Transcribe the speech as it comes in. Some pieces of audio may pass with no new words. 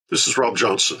This is Rob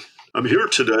Johnson. I'm here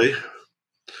today,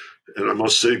 and I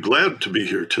must say glad to be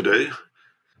here today,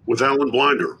 with Alan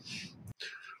Blinder,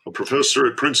 a professor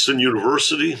at Princeton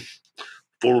University,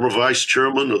 former vice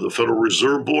chairman of the Federal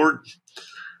Reserve Board.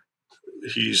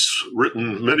 He's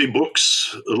written many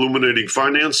books illuminating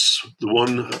finance. The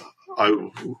one I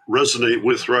resonate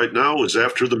with right now is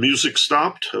After the Music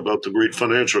Stopped, about the great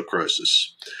financial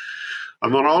crisis.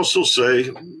 I'm going to also say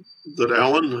that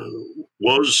Alan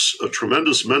was a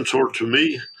tremendous mentor to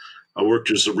me. I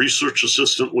worked as a research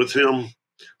assistant with him,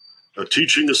 a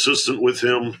teaching assistant with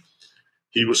him.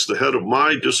 He was the head of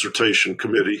my dissertation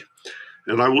committee.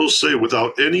 And I will say,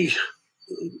 without any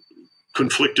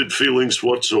conflicted feelings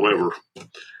whatsoever,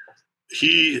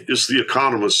 he is the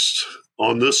economist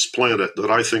on this planet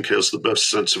that I think has the best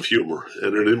sense of humor,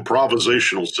 and an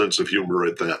improvisational sense of humor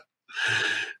at that.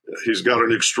 He's got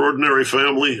an extraordinary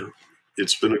family.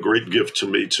 It's been a great gift to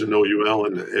me to know you,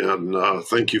 Alan, and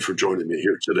thank you for joining me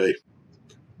here today.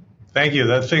 Thank you.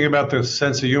 That thing about the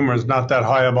sense of humor is not that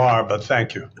high a bar, but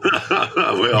thank you.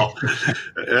 Well,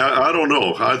 I don't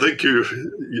know. I think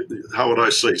how would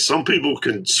I say? Some people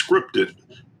can script it.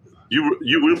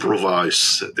 You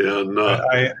improvise, and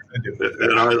I do.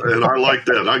 And I like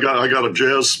that. I got a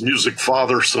jazz music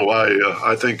father, so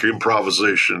I think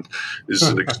improvisation is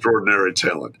an extraordinary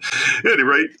talent. At any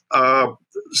rate,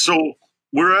 so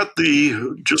we're at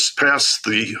just past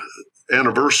the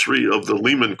anniversary of the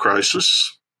Lehman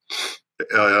crisis,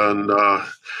 and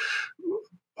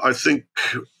I think,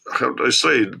 how do I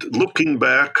say, looking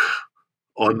back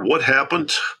on what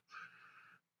happened,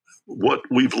 what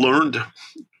we've learned.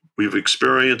 We've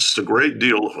experienced a great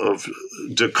deal of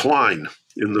decline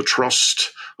in the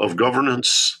trust of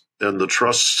governance and the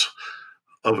trust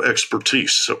of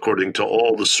expertise, according to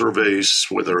all the surveys,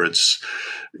 whether it's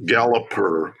Gallup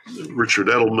or Richard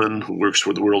Edelman, who works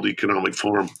with the World Economic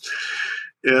Forum.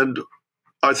 And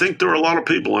I think there are a lot of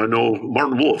people. I know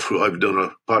Martin Wolf, who I've done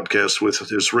a podcast with,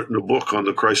 has written a book on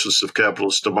the crisis of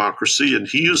capitalist democracy, and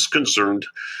he is concerned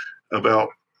about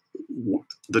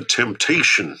the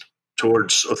temptation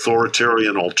towards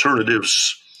authoritarian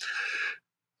alternatives,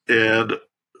 and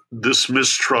this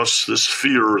mistrust, this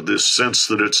fear, this sense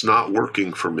that it's not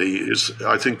working for me is,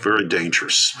 I think, very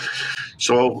dangerous.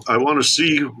 So I want to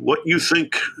see what you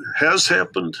think has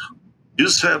happened,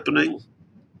 is happening.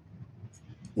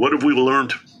 What have we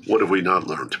learned? What have we not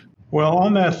learned? Well,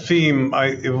 on that theme,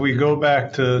 if we go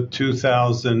back to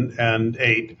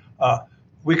 2008,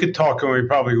 we could talk, and we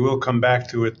probably will come back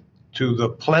to it, to the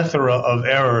plethora of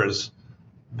errors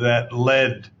that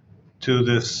led to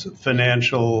this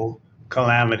financial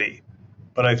calamity.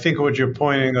 But I think what you're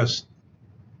pointing us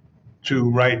to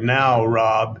right now,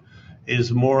 Rob,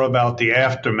 is more about the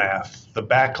aftermath, the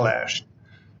backlash.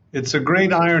 It's a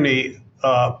great irony.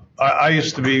 I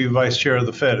used to be vice chair of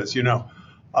the Fed, as you know.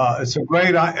 It's a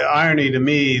great irony to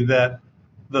me that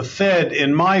the Fed,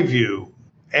 in my view,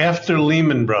 after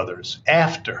Lehman Brothers,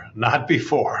 not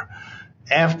before,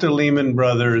 after Lehman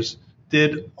Brothers,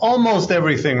 did almost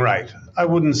everything right. I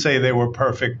wouldn't say they were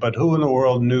perfect, but who in the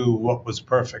world knew what was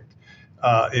perfect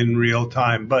in real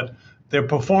time? But their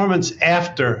performance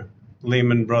after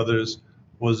Lehman Brothers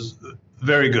was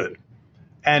very good.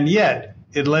 And yet,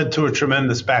 it led to a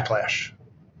tremendous backlash.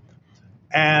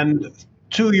 And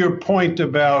to your point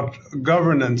about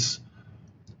governance,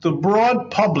 the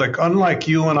broad public, unlike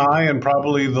you and I and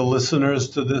probably the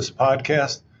listeners to this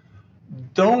podcast,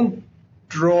 don't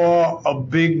draw a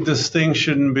big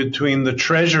distinction between the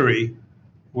Treasury,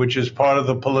 which is part of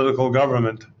the political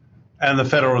government, and the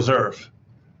Federal Reserve.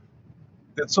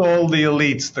 It's all the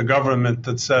elites, the government,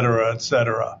 et cetera, et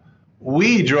cetera.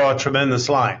 We draw a tremendous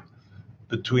line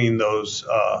between those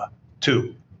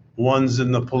two. One's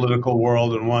in the political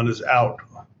world and one is out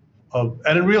of,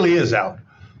 and it really is out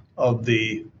of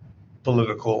the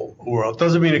political world.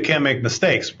 Doesn't mean it can't make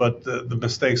mistakes, but the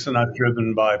mistakes are not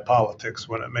driven by politics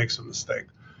when it makes a mistake.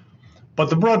 But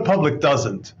the broad public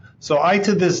doesn't. So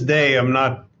to this day,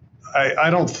 I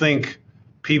don't think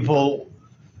people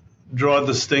draw a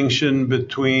distinction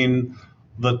between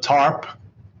the TARP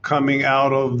coming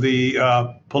out of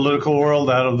the political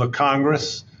world, out of the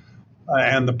Congress,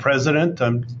 and the president.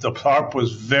 The TARP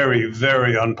was very,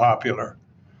 very unpopular.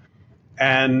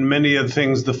 And many of the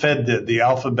things the Fed did, the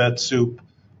alphabet soup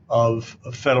of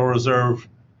Federal Reserve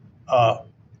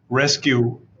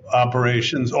rescue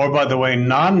operations, or by the way,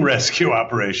 non-rescue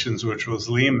operations, which was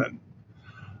Lehman.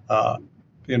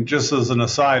 And just as an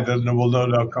aside, that we'll no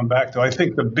doubt come back to, I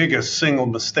think the biggest single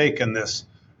mistake in this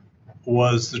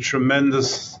was the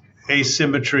tremendous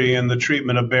asymmetry in the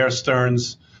treatment of Bear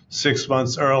Stearns 6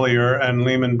 months earlier and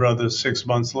Lehman Brothers 6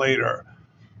 months later.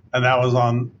 And that was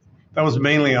on That was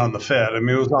mainly on the Fed. I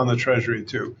mean, it was on the Treasury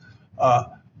too.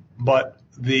 But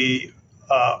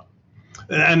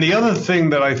and the other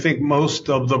thing that I think most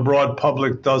of the broad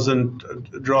public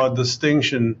doesn't draw a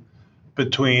distinction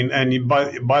between, and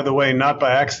by the way, not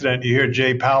by accident, you hear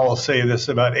Jay Powell say this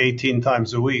about 18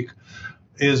 times a week,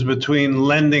 is between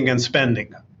lending and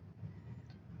spending.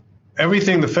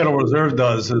 Everything the Federal Reserve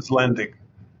does is lending.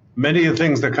 Many of the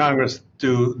things that Congress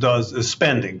does is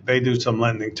spending. They do some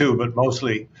lending too, but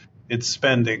mostly it's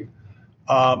spending.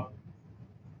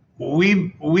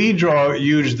 We draw a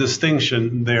huge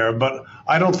distinction there, but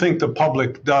I don't think the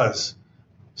public does.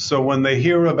 So when they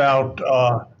hear about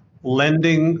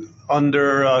lending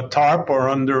under TARP or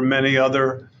under many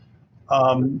other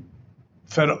many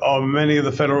of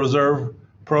the Federal Reserve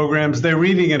programs, they're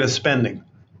reading it as spending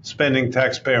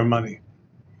taxpayer money.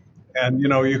 And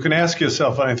you can ask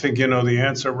yourself, and I think you know the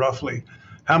answer roughly,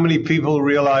 how many people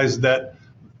realize that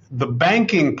the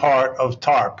banking part of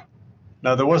TARP,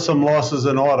 now there was some losses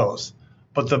in autos,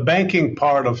 but the banking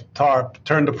part of TARP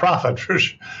turned a profit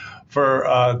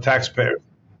for taxpayers.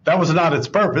 That was not its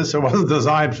purpose. It wasn't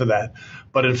designed for that.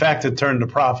 But in fact, it turned a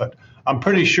profit. I'm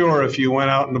pretty sure if you went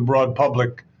out in the broad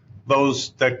public,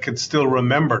 those that could still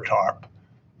remember TARP,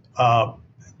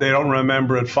 they don't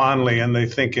remember it fondly, and they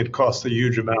think it cost a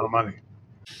huge amount of money.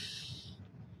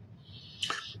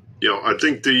 I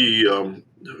think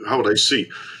how would I see?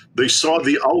 They saw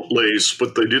the outlays,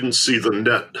 but they didn't see the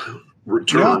net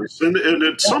returns. Yeah. And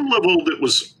at some level, it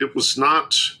was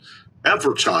not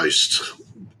advertised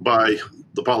by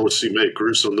the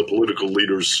policymakers and the political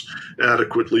leaders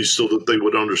adequately so that they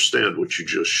would understand what you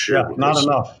just shared.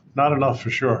 Yeah, not enough for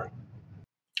sure.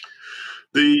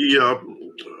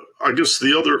 I guess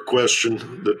the other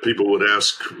question that people would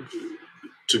ask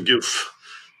to give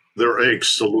their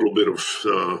angst a little bit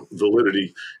of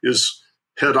validity is,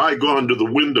 had I gone to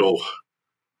the window,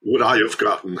 would I have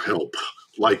gotten help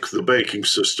like the banking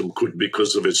system could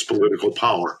because of its political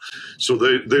power? So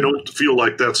they don't feel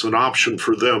like that's an option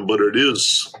for them, but it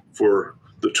is for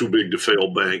the too big to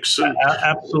fail banks.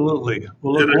 Absolutely.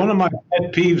 Well, look, one of my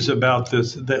pet peeves about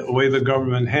this, the way the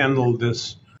government handled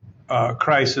this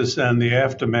crisis and the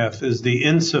aftermath, is the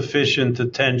insufficient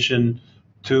attention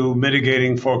to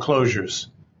mitigating foreclosures.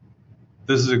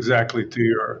 This is exactly to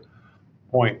your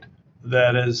point.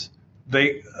 That is,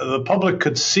 the public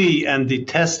could see and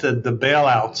detested the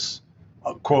bailouts,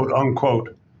 quote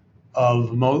unquote,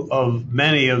 of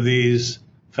many of these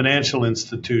financial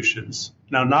institutions.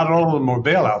 Now, not all of them were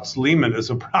bailouts. Lehman is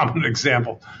a prominent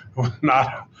example.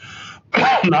 Not a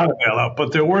bailout,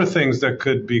 but there were things that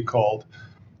could be called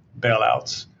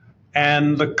bailouts.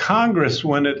 And the Congress,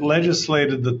 when it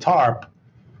legislated the TARP,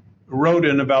 wrote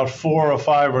in about 4 or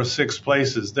 5 or 6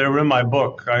 places. They're in my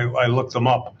book. I looked them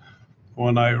up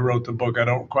when I wrote the book. I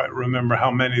don't quite remember how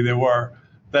many there were.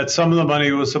 That some of the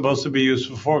money was supposed to be used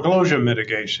for foreclosure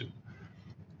mitigation.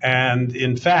 And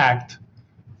in fact,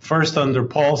 first under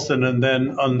Paulson and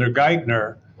then under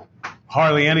Geithner,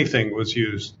 hardly anything was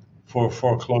used for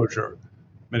foreclosure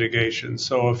mitigation.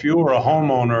 So if you were a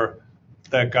homeowner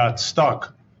that got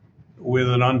stuck with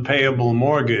an unpayable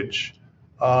mortgage,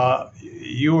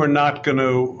 you were not going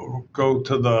to go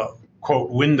to the,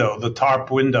 quote, window, the TARP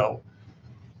window,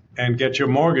 and get your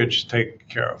mortgage taken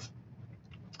care of.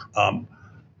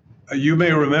 You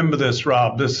may remember this,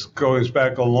 Rob. This goes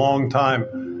back a long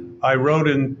time. I wrote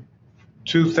in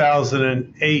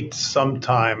 2008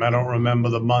 sometime, I don't remember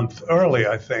the month, early,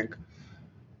 I think,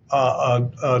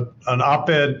 an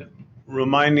op-ed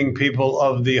reminding people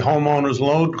of the Homeowners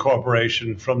Loan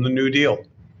Corporation from the New Deal.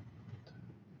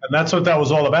 And that's what that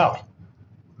was all about.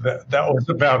 That was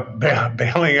about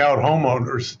bailing out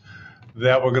homeowners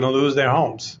that were going to lose their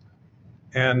homes.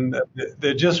 And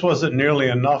there just wasn't nearly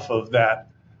enough of that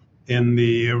in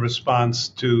the response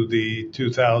to the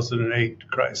 2008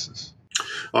 crisis.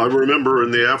 I remember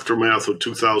in the aftermath of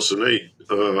 2008,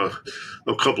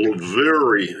 a couple of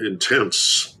very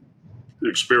intense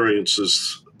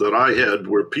experiences that I had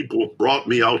where people brought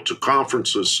me out to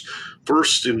conferences,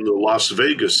 first in the Las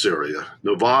Vegas area.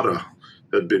 Nevada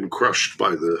had been crushed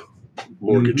by the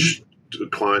mortgage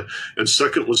decline. And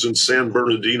second was in San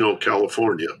Bernardino,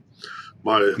 California.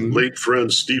 My late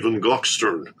friend Stephen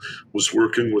Gluckstern was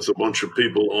working with a bunch of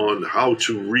people on how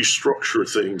to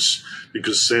restructure things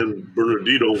because San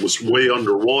Bernardino was way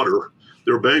underwater.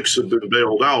 Their banks had been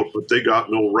bailed out, but they got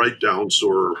no write-downs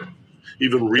or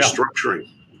even restructuring.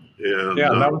 And,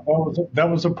 that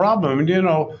was a problem. And,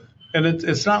 and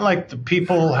it's not like the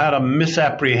people had a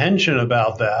misapprehension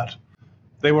about that.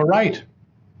 They were right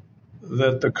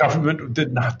that the government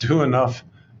did not do enough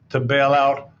to bail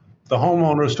out the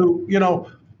homeowners who,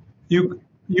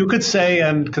 You could say,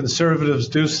 and conservatives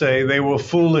do say, they were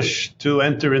foolish to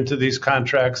enter into these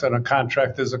contracts, and a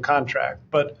contract is a contract.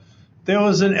 But there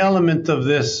was an element of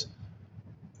this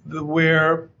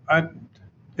where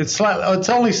it's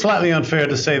only slightly unfair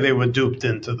to say they were duped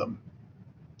into them.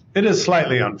 It is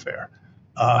slightly unfair,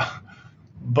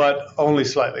 but only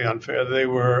slightly unfair. They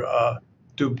were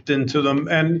duped into them.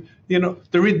 And,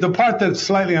 the part that's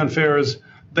slightly unfair is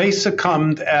they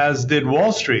succumbed, as did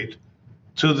Wall Street,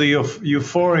 to the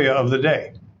euphoria of the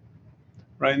day,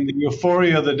 right? And the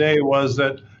euphoria of the day was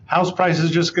that house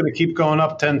prices are just going to keep going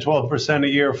up 10, 12% a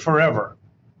year forever.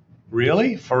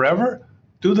 Really? Forever?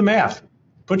 Do the math.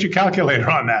 Put your calculator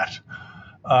on that.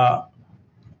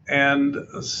 And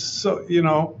so,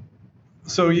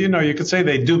 you could say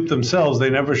they duped themselves. They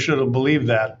never should have believed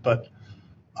that. But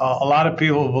a lot of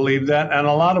people believed that. And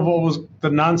a lot of what was the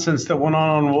nonsense that went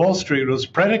on Wall Street was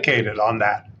predicated on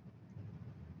that.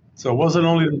 So it wasn't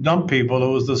only the dumb people,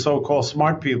 it was the so-called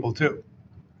smart people, too.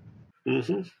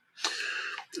 Mm-hmm.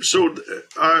 So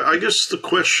I guess the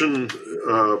question,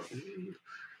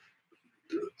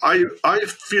 I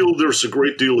feel there's a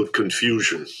great deal of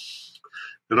confusion.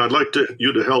 And I'd like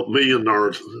you to help me and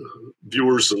our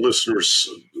viewers and listeners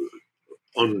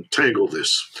untangle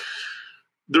this.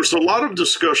 There's a lot of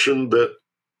discussion that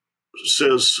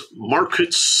says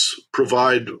markets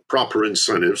provide proper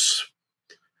incentives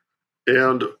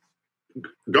and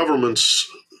governments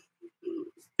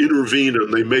intervene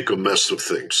and they make a mess of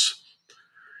things.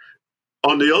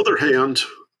 On the other hand,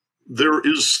 there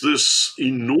is this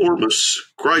enormous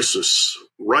crisis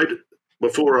right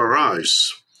before our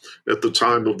eyes at the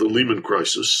time of the Lehman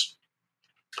crisis.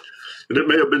 And it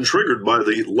may have been triggered by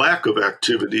the lack of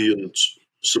activity in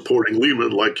supporting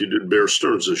Lehman like you did Bear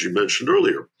Stearns, as you mentioned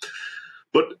earlier.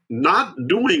 But not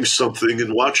doing something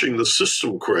and watching the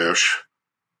system crash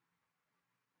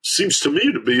seems to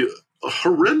me to be a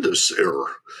horrendous error.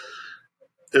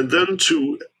 And then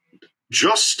to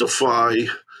justify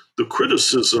the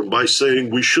criticism by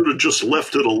saying we should have just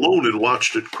left it alone and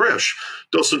watched it crash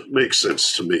doesn't make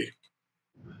sense to me.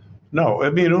 No,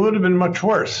 it would have been much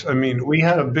worse. We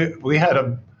had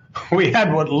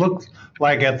what looked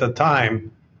like at the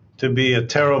time to be a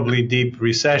terribly deep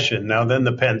recession. Now, then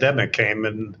the pandemic came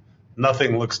and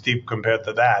nothing looks deep compared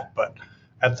to that. But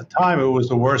at the time, it was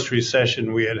the worst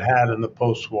recession we had had in the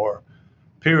post-war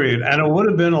period. And it would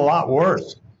have been a lot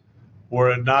worse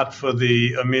were it not for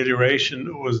the amelioration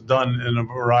that was done in a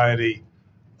variety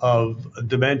of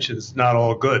dimensions. Not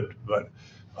all good, but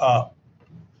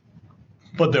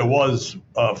there was,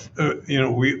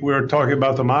 we were talking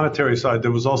about the monetary side.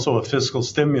 There was also a fiscal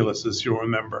stimulus, as you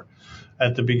remember,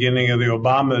 at the beginning of the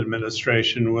Obama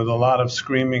administration, with a lot of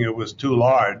screaming it was too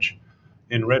large.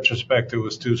 In retrospect, it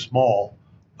was too small.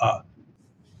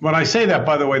 When I say that,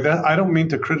 by the way, I don't mean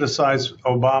to criticize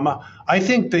Obama. I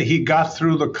think that he got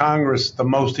through the Congress the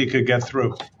most he could get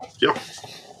through. Yep.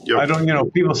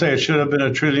 People say it should have been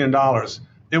 $1 trillion.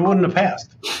 It wouldn't have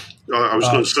passed. I was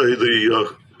going to say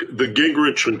the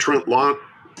Gingrich and Trent Lott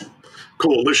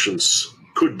coalitions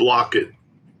could block it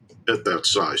at that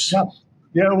size.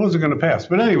 Yeah, it wasn't going to pass.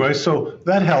 But anyway, so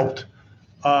that helped.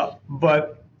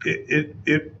 But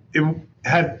it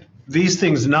had these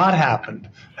things not happened,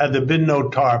 had there been no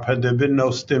TARP, had there been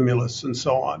no stimulus and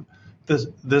so on,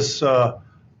 this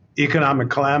economic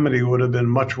calamity would have been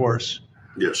much worse.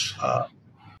 Yes.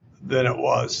 Than it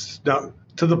was. Now,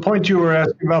 to the point you were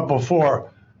asking about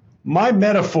before, my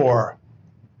metaphor,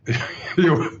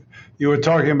 you were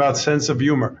talking about sense of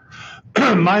humor.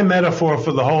 My metaphor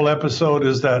for the whole episode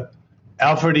is that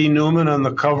Alfred E. Newman on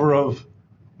the cover of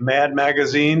Mad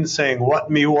Magazine saying, "What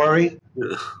me worry?"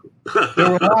 There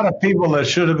were a lot of people that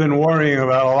should have been worrying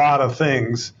about a lot of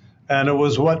things, and it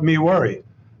was what me worry.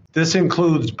 This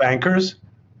includes bankers,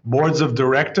 boards of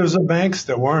directors of banks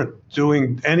that weren't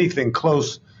doing anything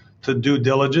close to due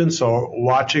diligence or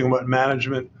watching what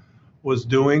management was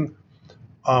doing.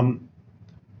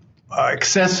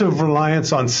 Excessive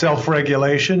reliance on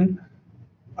self-regulation.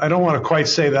 I don't want to quite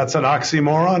say that's an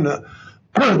oxymoron.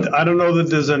 I don't know that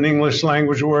there's an English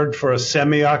language word for a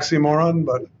semi-oxymoron,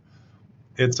 but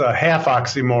it's a half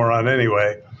oxymoron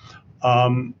anyway.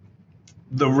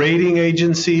 The rating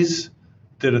agencies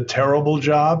did a terrible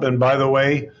job. And by the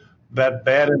way, that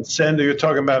bad incentive, you're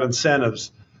talking about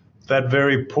incentives, that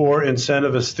very poor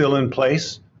incentive is still in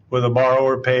place where the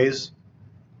borrower pays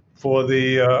for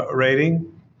the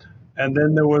rating. And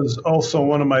then there was also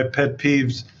one of my pet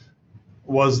peeves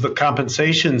was the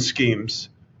compensation schemes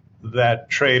that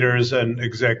traders and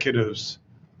executives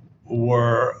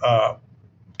were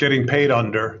getting paid,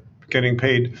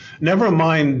 never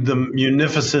mind the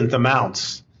munificent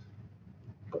amounts.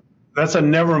 that's a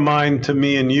never mind to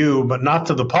me and you, but not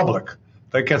to the public.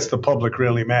 That gets the public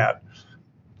really mad.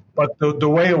 But the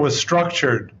way it was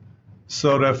structured,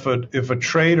 so that if a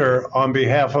trader on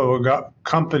behalf of a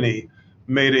company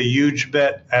made a huge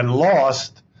bet and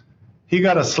lost, he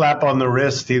got a slap on the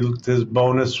wrist. His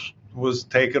bonus was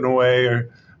taken away,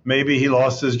 or maybe he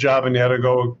lost his job and he had to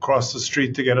go across the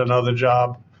street to get another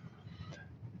job.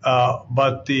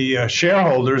 But the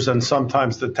shareholders and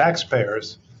sometimes the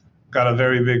taxpayers got a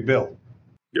very big bill.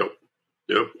 Yep.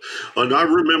 Yep. And I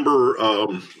remember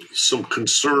some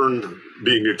concern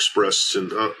being expressed,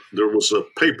 and there was a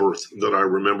paper that I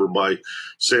remember by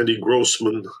Sandy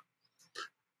Grossman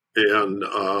and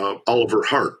Oliver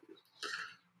Hart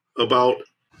about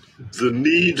the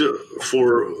need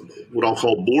for what I'll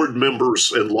call board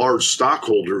members and large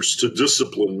stockholders to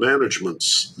discipline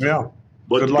managements. Yeah.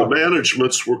 But the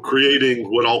managements were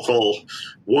creating what I'll call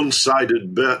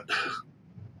one-sided bet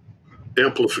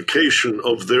amplification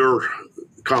of their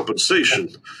compensation.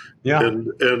 Yeah.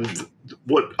 And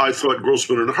what I thought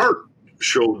Grossman and Hart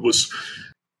showed was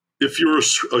if you're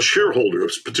a shareholder,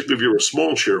 particularly if you're a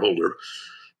small shareholder,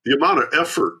 the amount of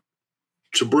effort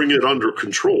to bring it under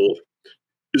control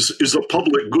is a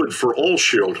public good for all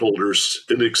shareholders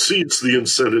and exceeds the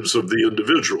incentives of the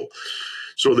individual.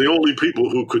 So the only people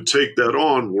who could take that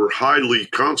on were highly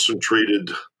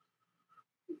concentrated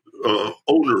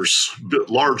owners,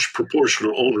 large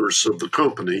proportional owners of the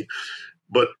company.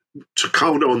 But to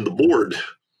count on the board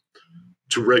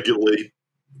to regulate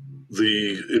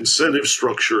the incentive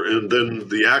structure and then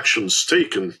the actions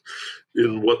taken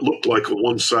in what looked like a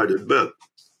one-sided bet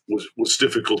was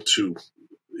difficult to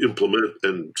implement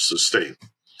and sustain.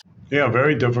 Yeah,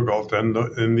 very difficult. And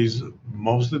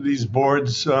most of these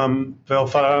boards fell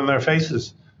flat on their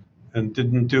faces and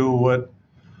didn't do what,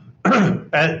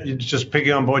 just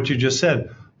picking on what you just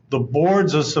said, the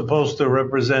boards are supposed to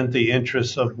represent the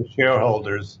interests of the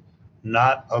shareholders,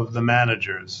 not of the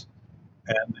managers.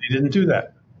 And they didn't do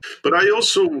that. But I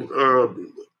also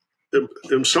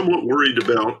am somewhat worried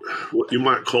about what you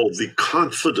might call the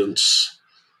confidence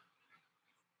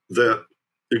that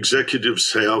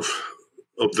executives have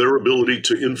of their ability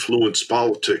to influence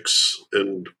politics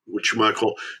and what you might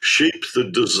call shape the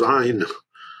design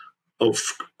of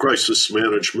crisis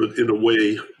management in a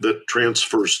way that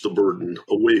transfers the burden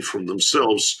away from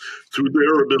themselves through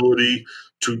their ability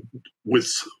to,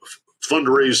 with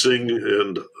fundraising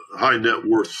and high net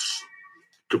worth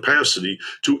capacity,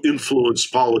 to influence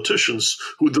politicians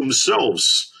who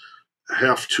themselves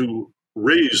have to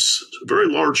raise very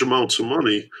large amounts of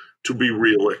money to be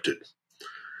reelected.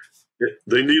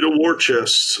 They need a war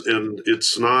chest, and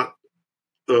it's not,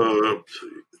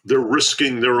 they're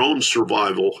risking their own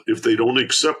survival if they don't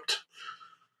accept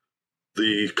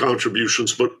the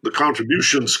contributions, but the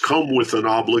contributions come with an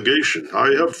obligation.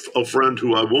 I have a friend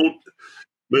who I won't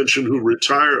mention who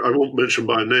retired, I won't mention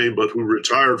by name, but who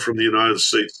retired from the United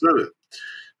States Senate.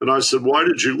 And I said, "Why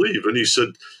did you leave?" And he said,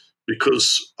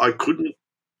 "Because I couldn't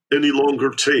any longer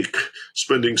take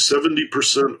spending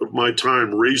 70% of my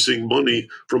time raising money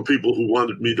from people who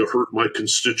wanted me to hurt my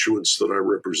constituents that I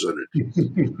represented."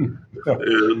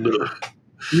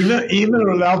 And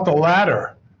even without the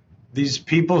latter, these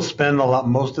people spend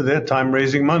most of their time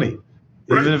raising money,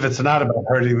 even if it's not about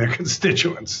hurting their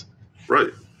constituents.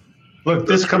 Right. Look,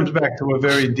 this comes back to a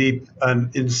very deep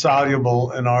and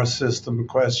insoluble in our system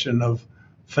question of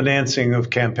financing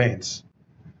of campaigns.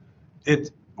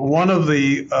 It's one of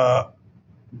the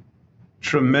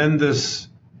tremendous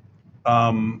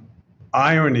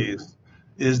ironies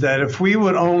is that if we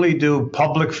would only do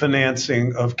public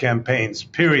financing of campaigns,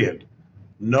 period,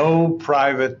 no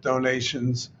private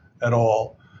donations at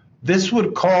all, this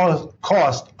would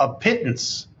cost a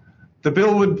pittance. The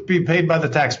bill would be paid by the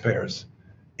taxpayers.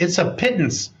 It's a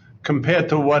pittance compared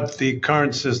to what the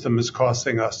current system is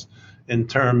costing us in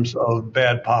terms of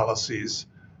bad policies.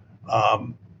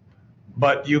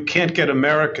 But you can't get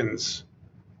Americans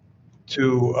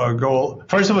to go.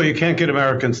 First of all, you can't get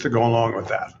Americans to go along with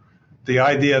that. The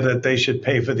idea that they should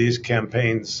pay for these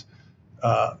campaigns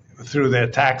through their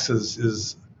taxes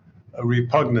is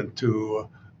repugnant to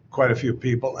quite a few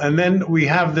people. And then we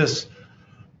have this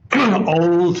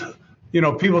old,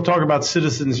 people talk about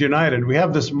Citizens United. We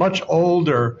have this much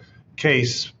older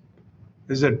case.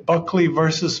 Is it Buckley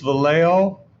versus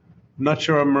Vallejo? I'm not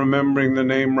sure I'm remembering the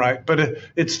name right, but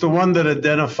it's the one that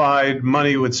identified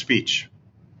money with speech.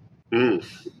 Money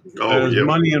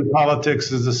in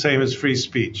politics is the same as free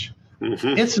speech.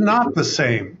 Mm-hmm. It's not the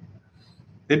same.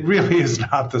 It really is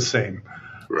not the same.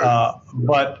 Right.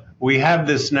 But we have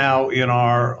this now in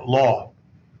our law.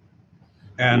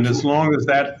 And as long as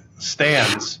that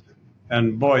stands,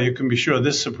 And boy, you can be sure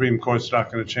this Supreme Court's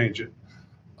not going to change it.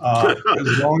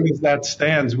 As long as that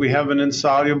stands, we have an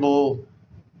insoluble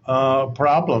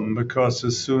problem, because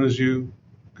as soon as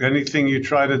anything you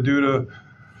try to do to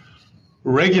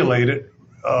regulate it,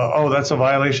 that's a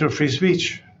violation of free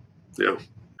speech. Yeah.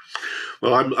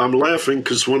 Well, I'm laughing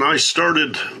because when I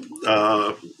started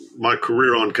my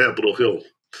career on Capitol Hill,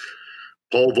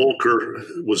 Paul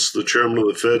Volcker was the chairman of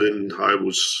the Fed, and I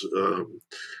was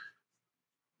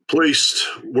placed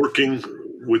working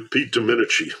with Pete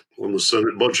Domenici on the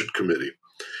Senate Budget Committee.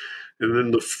 And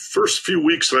in the first few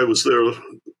weeks I was there,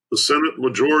 the Senate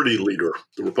Majority Leader,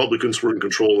 the Republicans were in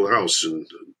control of the House, and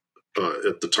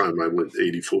at the time I went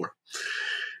 84.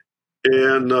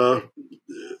 And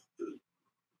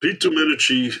Pete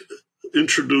Domenici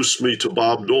introduced me to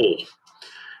Bob Dole.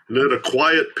 And at a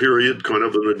quiet period, kind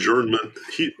of an adjournment,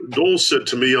 Dole said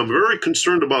to me, "I'm very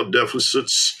concerned about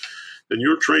deficits, and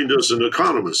you're trained as an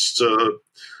economist.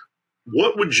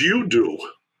 What would you do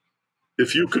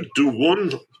if you could do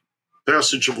one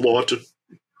passage of law to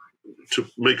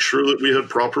make sure that we had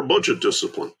proper budget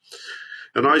discipline?"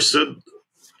 And I said,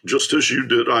 just as you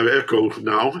did, I echo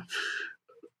now,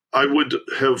 I would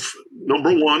have,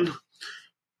 number one,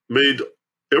 made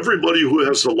everybody who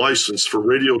has a license for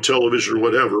radio, television,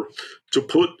 whatever, to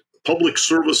put public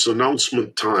service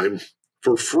announcement time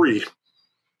for free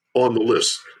on the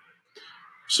list.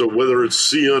 So whether it's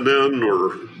CNN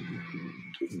or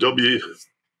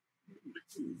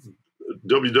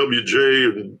WWJ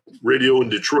and radio in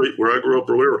Detroit, where I grew up,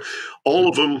 or whatever, all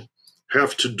of them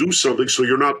have to do something so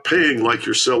you're not paying like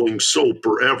you're selling soap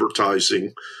or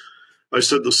advertising. I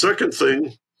said the second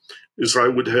thing is I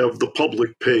would have the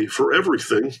public pay for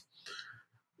everything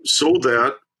so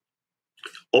that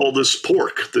all this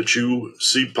pork that you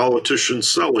see politicians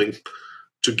selling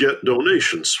to get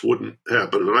donations wouldn't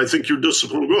happen. And I think your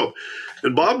discipline will go up.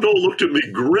 And Bob Dole looked at me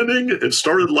grinning and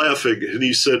started laughing. And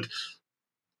he said,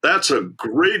 "That's a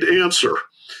great answer,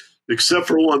 except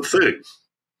for one thing.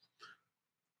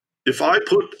 If I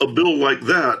put a bill like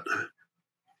that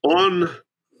on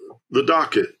the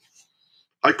docket,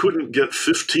 I couldn't get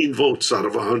 15 votes out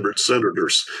of 100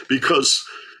 senators, because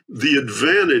the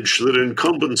advantage that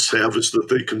incumbents have is that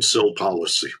they can sell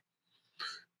policy."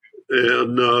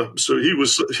 And so he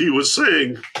was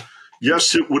saying,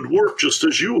 yes, it would work just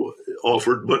as you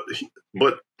offered,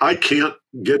 but I can't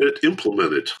get it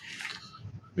implemented.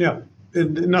 Yeah.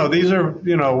 No, these are,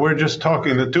 we're just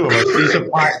talking, the two of us.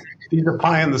 These are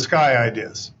pie in the sky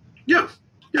ideas. Yeah.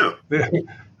 Yeah.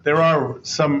 There are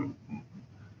some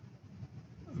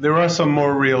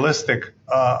more realistic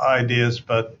ideas,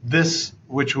 but this,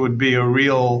 which would be a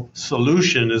real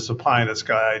solution, is a pie in the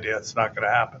sky idea. It's not going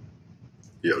to happen.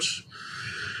 Yes.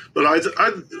 But I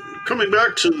coming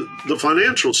back to the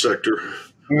financial sector,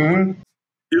 in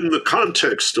the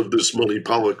context of this money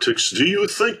politics, do you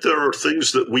think there are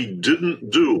things that we didn't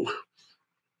do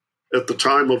at the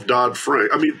time of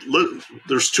Dodd-Frank? I mean,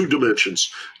 there's two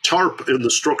dimensions: TARP and the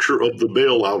structure of the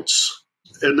bailouts.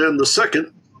 And then the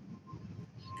second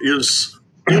is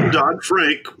in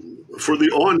Dodd-Frank for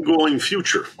the ongoing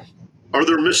future. Are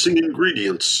there missing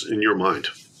ingredients in your mind?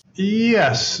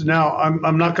 Yes. Now,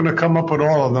 I'm not going to come up with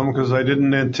all of them because I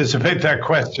didn't anticipate that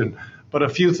question, but a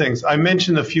few things. I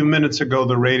mentioned a few minutes ago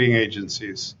the rating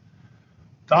agencies.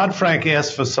 Dodd-Frank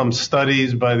asked for some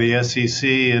studies by the SEC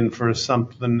and for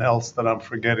something else that I'm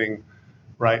forgetting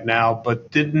right now, but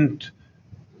it didn't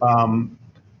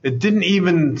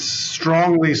even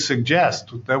strongly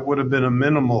suggest, that would have been a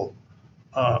minimal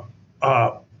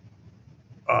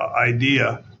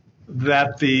idea,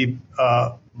 that the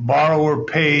borrower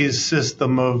pays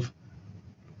system of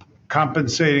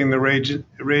compensating the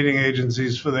rating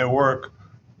agencies for their work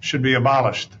should be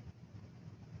abolished.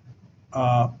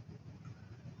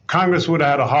 Congress would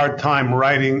have had a hard time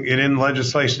writing it in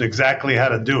legislation exactly how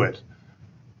to do it,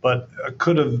 but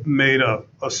could have made a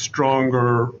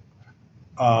stronger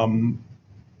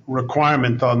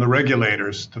requirement on the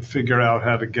regulators to figure out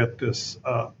how to get this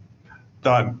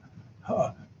done.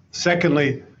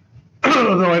 Secondly,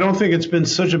 although I don't think it's been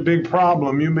such a big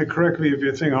problem, you may correct me if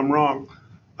you think I'm wrong,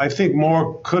 I think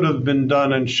more could have been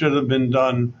done and should have been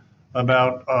done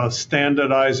about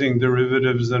standardizing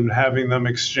derivatives and having them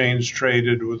exchange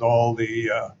traded with all the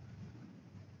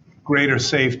greater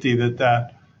safety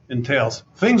that entails.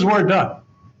 Things were done.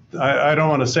 I don't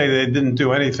want to say they didn't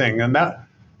do anything, and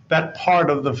that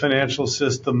part of the financial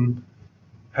system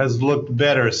has looked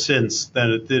better since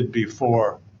than it did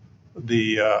before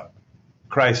the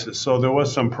crisis. So there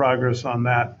was some progress on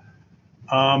that.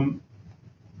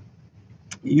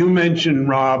 You mentioned,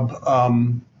 Rob,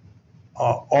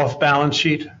 off-balance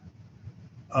sheet.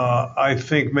 I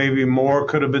think maybe more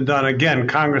could have been done. Again,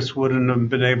 Congress wouldn't have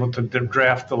been able to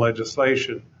draft the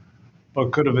legislation,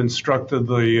 but could have instructed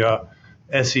the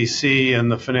SEC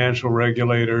and the financial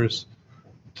regulators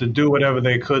to do whatever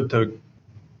they could to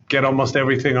get almost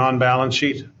everything on balance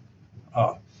sheet.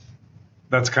 Uh,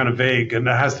 that's kind of vague, and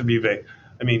it has to be vague.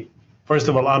 I mean, first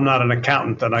of all, I'm not an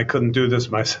accountant, and I couldn't do this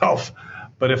myself.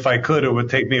 But if I could, it would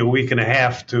take me a week and a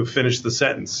half to finish the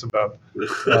sentence about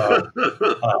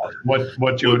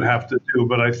what you would have to do.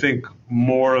 But I think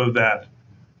more of that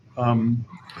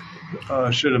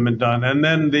should have been done. And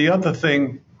then the other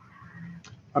thing,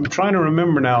 I'm trying to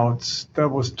remember now. That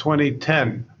was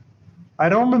 2010. I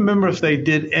don't remember if they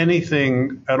did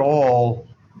anything at all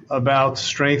about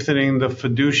strengthening the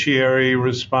fiduciary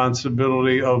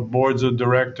responsibility of boards of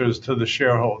directors to the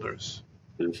shareholders.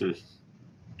 Mm-hmm.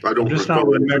 I don't I'm just not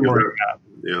remembering that.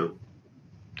 Yeah.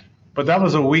 But that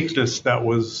was a weakness that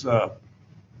was, I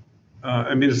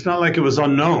mean, it's not like it was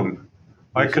unknown.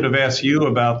 I could have asked you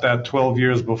about that 12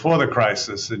 years before the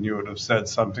crisis, and you would have said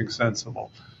something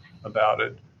sensible about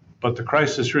it. But the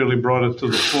crisis really brought it to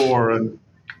the fore, and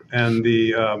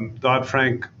the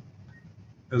Dodd-Frank,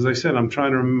 as I said, I'm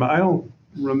trying to remember, I don't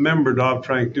remember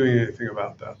Dodd-Frank doing anything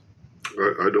about that.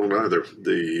 I don't either.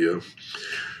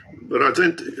 But I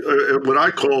think what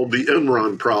I call the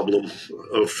Enron problem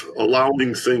of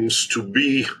allowing things to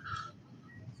be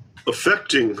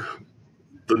affecting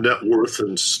the net worth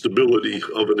and stability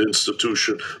of an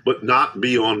institution, but not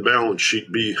be on balance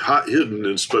sheet, be hidden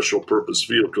in special purpose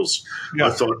vehicles,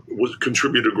 I thought would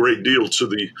contribute a great deal to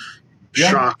the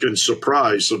shock and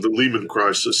surprise of the Lehman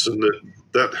crisis, and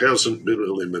that hasn't been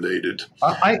eliminated.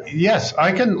 Yes,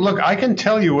 I can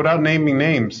tell you without naming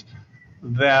names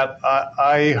that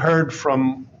I heard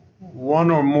from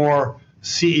one or more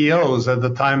CEOs at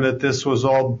the time that this was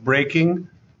all breaking,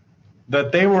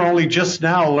 that they were only just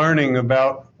now learning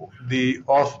about the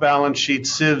off-balance sheet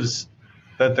SIVs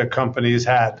that the companies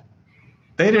had.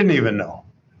 They didn't even know.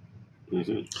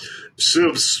 Mm-hmm.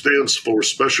 SIV stands for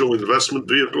Special Investment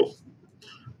Vehicle.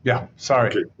 Yeah, sorry.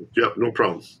 Okay. Yeah, no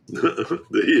problem.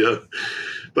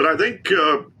 But I think,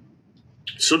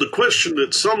 so the question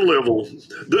at some level,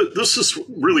 this is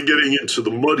really getting into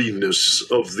the muddiness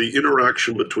of the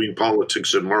interaction between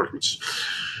politics and markets.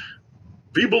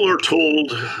 People are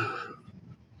told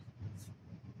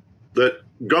that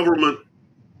government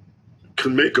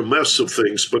can make a mess of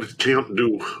things, but it can't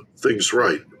do things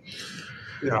right.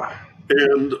 Yeah.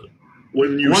 And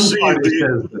when you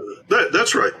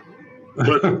that's right.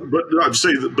 But I'd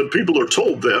say that, but people are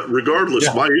told that regardless.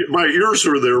 Yeah. My ears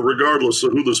are there regardless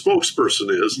of who the spokesperson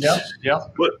is. Yeah, yeah.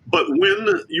 But when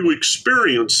you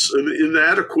experience an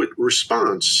inadequate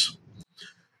response,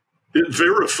 it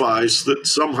verifies that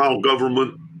somehow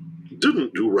government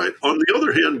didn't do right. On the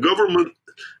other hand, government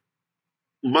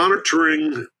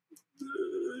monitoring,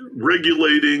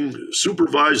 regulating,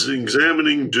 supervising,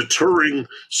 examining, deterring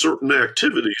certain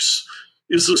activities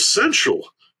is essential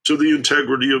to the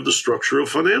integrity of the structure of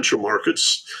financial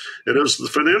markets. And as the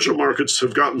financial markets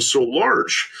have gotten so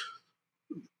large,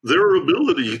 their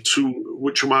ability to,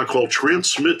 what you might call,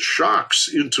 transmit shocks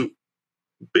into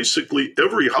basically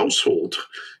every household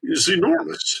is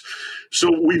enormous. So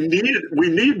we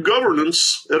need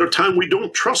governance at a time we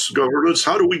don't trust governance.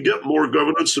 How do we get more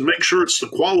governance and make sure it's the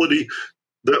quality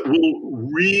that will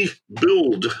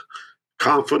rebuild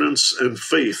confidence and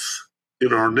faith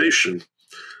in our nation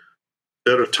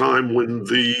at a time when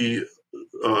the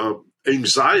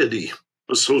anxiety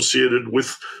associated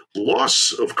with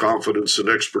loss of confidence and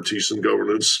expertise in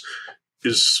governance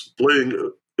is playing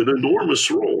an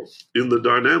enormous role in the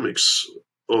dynamics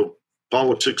of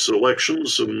politics,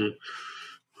 elections, and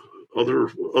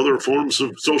other forms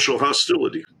of social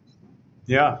hostility.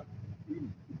 Yeah.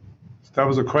 That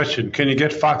was a question. Can you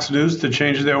get Fox News to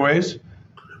change their ways?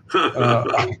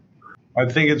 I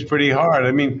think it's pretty hard.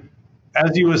 I mean,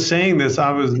 as you were saying this,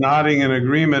 I was nodding in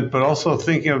agreement, but also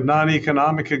thinking of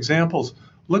non-economic examples.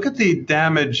 Look at the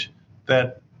damage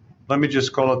that, let me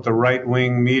just call it the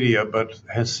right-wing media, but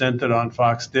has centered on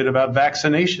Fox, did about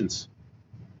vaccinations.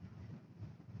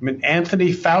 I mean,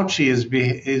 Anthony Fauci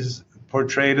is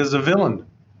portrayed as a villain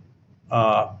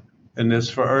in this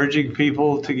for urging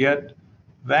people to get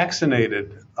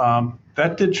vaccinated.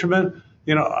 That did tremendous,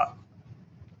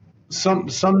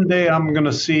 someday I'm going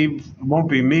to see, it won't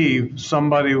be me,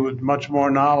 somebody with much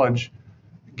more knowledge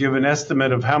give an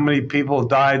estimate of how many people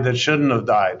died that shouldn't have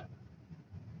died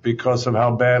because of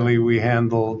how badly we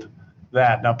handled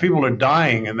that. Now, people are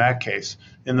dying in that case.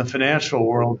 In the financial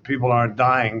world, people aren't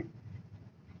dying.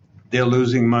 They're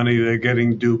losing money. They're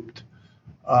getting duped.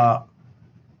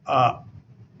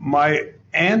 My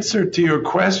answer to your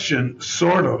question,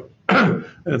 sort of,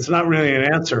 it's not really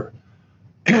an answer,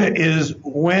 is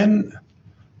when,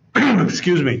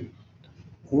 excuse me,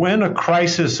 when a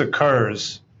crisis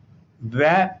occurs,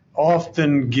 that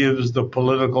often gives the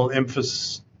political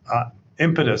impetus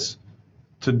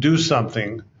to do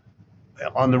something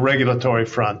on the regulatory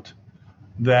front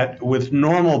that with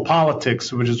normal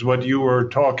politics, which is what you were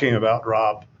talking about,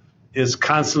 Rob, is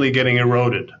constantly getting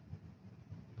eroded.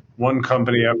 One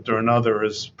company after another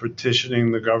is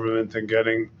petitioning the government and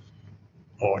getting,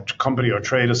 or company or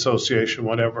trade association,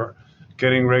 whatever,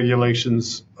 getting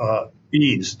regulations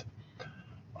eased.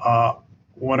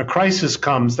 When a crisis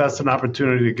comes, that's an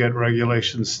opportunity to get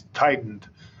regulations tightened.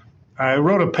 I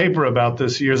wrote a paper about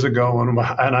this years ago, and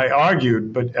I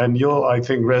argued, and you'll, I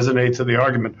think, resonate to the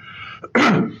argument,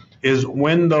 is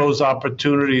when those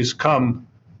opportunities come,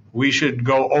 we should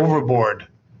go overboard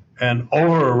and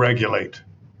over-regulate.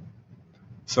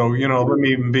 So, let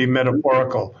me be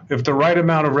metaphorical. If the right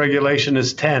amount of regulation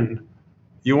is 10,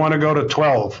 you want to go to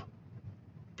 12,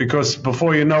 because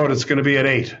before you know it, it's going to be at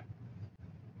 8.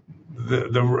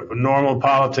 The normal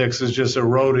politics is just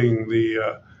eroding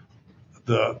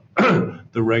the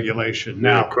regulation.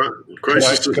 Now,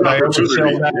 crisis is an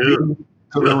opportunity.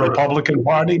 To the Republican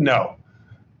Party? No.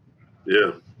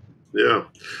 Yeah.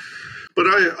 But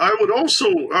I would also,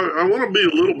 I want to be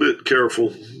a little bit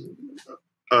careful.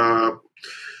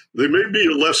 They may be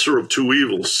a lesser of two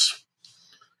evils,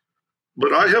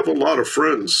 but I have a lot of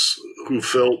friends who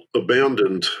felt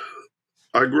abandoned.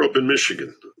 I grew up in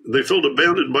Michigan. They felt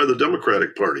abandoned by the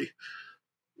Democratic Party.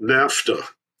 NAFTA,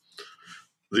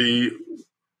 the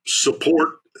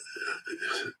support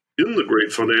in the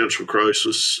great financial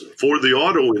crisis for the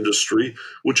auto industry,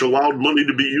 which allowed money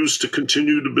to be used to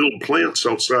continue to build plants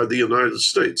outside the United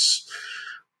States.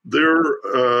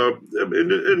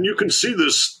 And you can see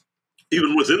this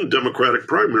even within Democratic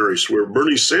primaries, where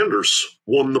Bernie Sanders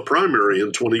won the primary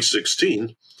in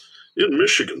 2016 in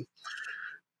Michigan.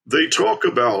 They talk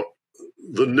about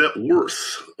the net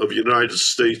worth of United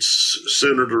States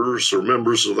senators or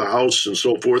members of the House and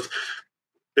so forth,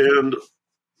 and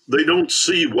they don't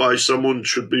see why someone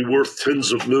should be worth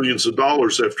tens of millions of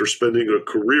dollars after spending a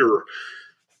career.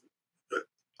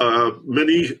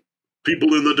 Many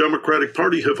people in the Democratic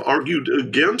Party have argued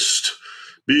against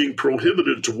being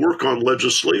prohibited to work on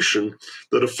legislation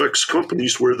that affects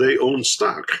companies where they own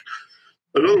stock.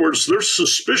 In other words, there's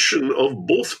suspicion of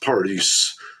both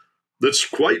parties that's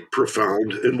quite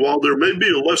profound. And while there may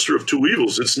be a lesser of two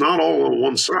evils, it's not all on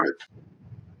one side.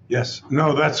 Yes,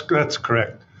 no, that's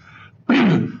correct.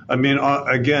 I mean,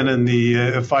 again, in the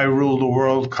 "If I Rule the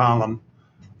World" column,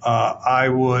 I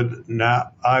would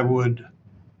not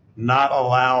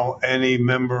allow any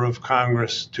member of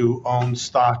Congress to own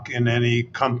stock in any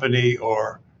company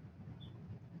or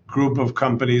group of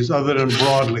companies, other than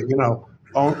broadly,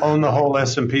 own the whole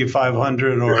S&P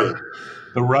 500 or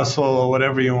the Russell or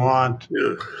whatever you want,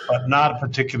 but not a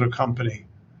particular company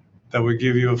that would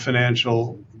give you a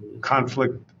potential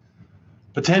conflict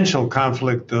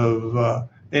of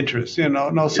interest.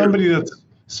 No, somebody that's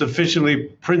sufficiently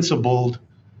principled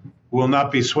will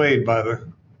not be swayed by the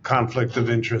conflict of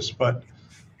interest, but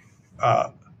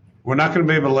we're not going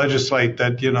to be able to legislate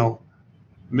that,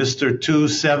 Mr. 2,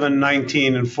 7,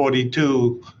 19, and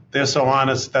 42, they're so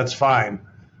honest, that's fine.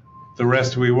 The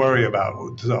rest we worry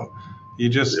about. So you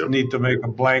just need to make a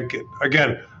blanket.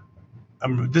 Again,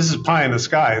 this is pie in the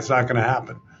sky. It's not going to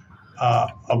happen.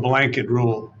 A blanket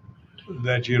rule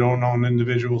that you don't own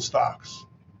individual stocks.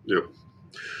 Yeah.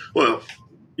 Well,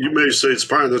 you may say it's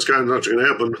pie in the sky, not going to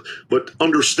happen, but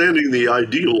understanding the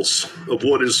ideals of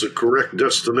what is the correct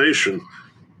destination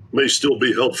may still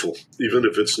be helpful, even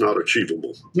if it's not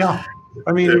achievable. Yeah.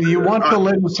 I mean, you want the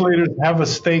legislators to have a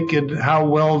stake in how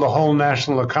well the whole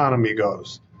national economy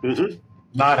goes,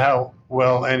 not how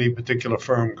well any particular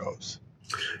firm goes.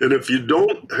 And if you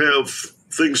don't have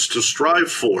things to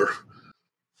strive for,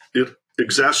 it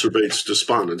exacerbates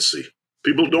despondency.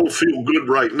 People don't feel good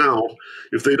right now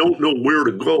if they don't know where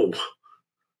to go,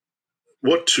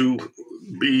 what to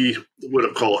be, what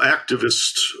I call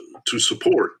activists to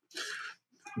support.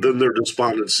 Then their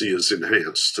despondency is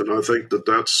enhanced. And I think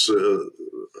that's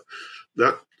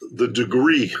that the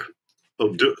degree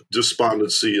of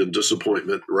despondency and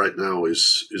disappointment right now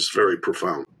is very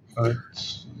profound.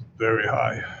 It's very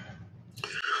high.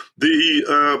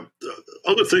 The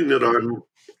other thing that I'm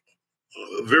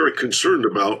very concerned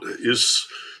about is,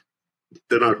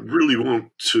 and I really want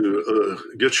to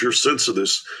get your sense of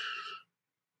this,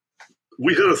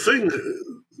 we had a thing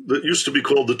that used to be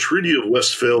called the Treaty of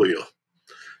Westphalia.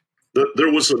 That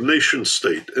there was a nation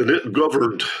state, and it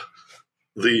governed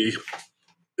the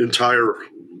entire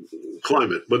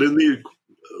climate. But in the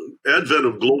advent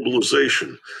of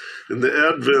globalization, in the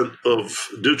advent of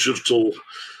digital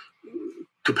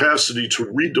capacity to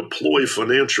redeploy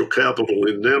financial capital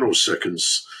in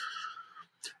nanoseconds,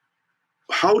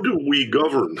 how do we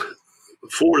govern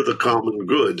for the common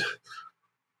good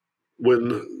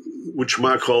which you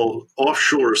might call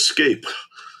offshore escape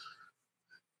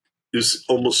is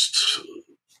almost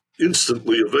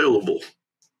instantly available?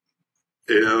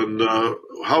 And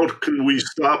how can we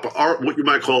stop what you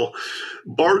might call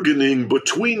bargaining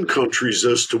between countries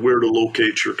as to where to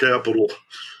locate your capital?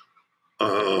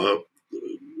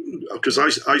 Because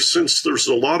I sense there's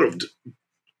a lot of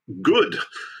good.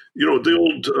 The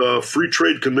old free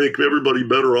trade can make everybody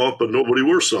better off, but nobody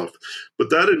worse off.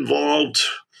 But that involved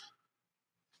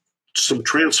some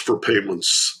transfer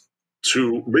payments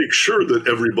to make sure that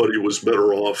everybody was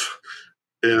better off.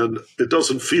 And it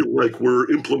doesn't feel like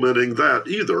we're implementing that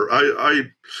either. I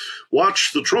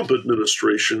watched the Trump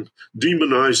administration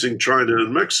demonizing China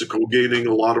and Mexico gaining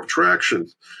a lot of traction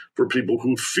for people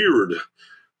who feared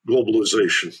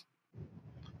globalization.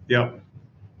 Yeah.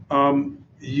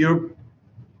 You're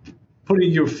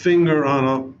putting your finger on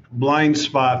a blind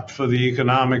spot for the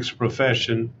economics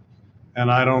profession,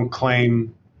 and I don't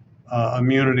claim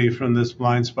immunity from this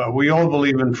blind spot. We all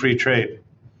believe in free trade.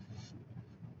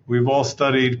 We've all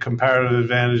studied comparative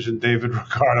advantage and David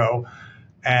Ricardo,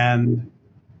 and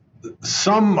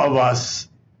some of us,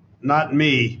 not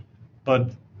me,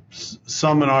 but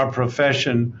some in our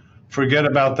profession, forget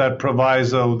about that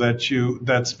proviso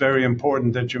that's very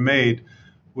important that you made,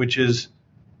 which is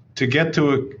to get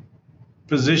to a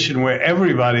position where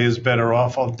everybody is better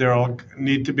off. There'll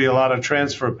need to be a lot of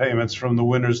transfer payments from the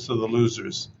winners to the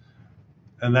losers,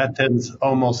 and that tends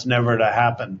almost never to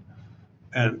happen.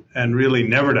 And really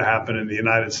never to happen in the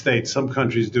United States. Some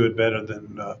countries do it better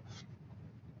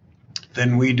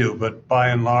than we do, but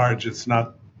by and large, it's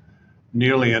not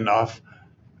nearly enough.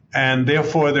 And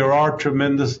therefore, there are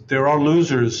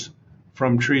losers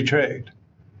from free trade.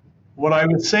 What I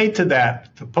would say to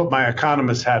that, to put my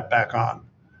economist hat back on,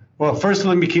 well, first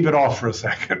let me keep it off for a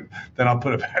second, then I'll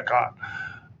put it back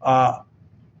on.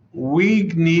 We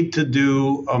need to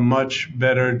do a much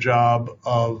better job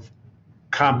of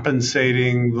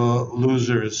compensating the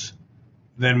losers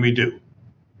than we do.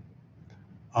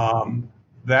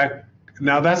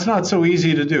 That's not so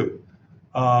easy to do.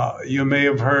 You may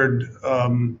have heard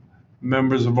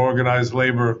members of organized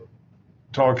labor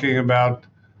talking about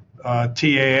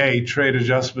TAA, trade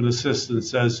adjustment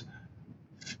assistance, as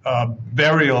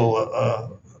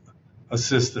burial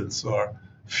assistance or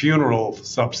funeral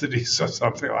subsidies or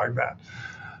something like that.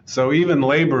 So even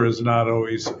labor is not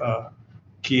always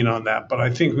keen on that, but I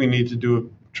think we need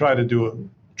to try to do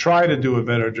a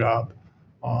better job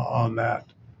on that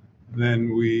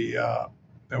than we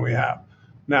have.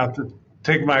 Now, to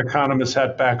take my economist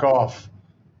hat back off,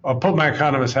 or put my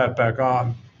economist hat back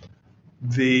on,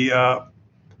 the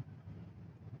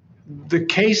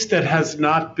case that has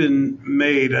not been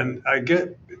made, and I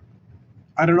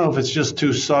don't know if it's just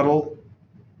too subtle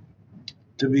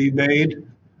to be made,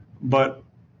 but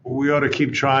we ought to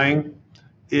keep trying,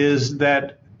 is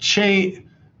that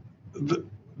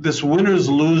this winners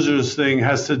losers thing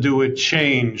has to do with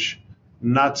change,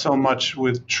 not so much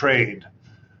with trade.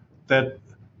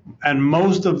 And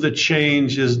most of the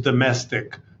change is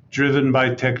domestic, driven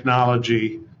by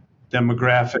technology,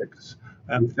 demographics,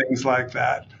 and things like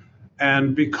that.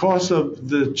 And because of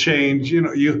the change,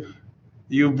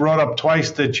 you brought up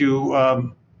twice that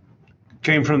you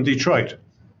came from Detroit.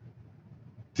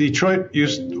 Detroit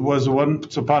was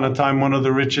once upon a time one of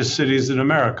the richest cities in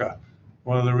America,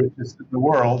 one of the richest in the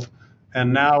world,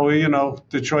 and now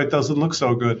Detroit doesn't look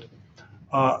so good.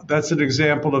 That's an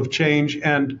example of change.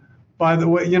 And by the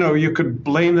way, you could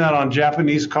blame that on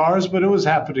Japanese cars, but it was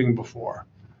happening before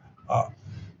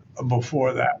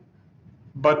that.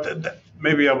 But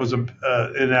maybe I was an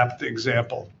inapt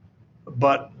example.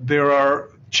 But there are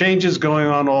changes going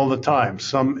on all the time.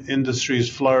 Some industries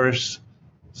flourish,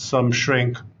 some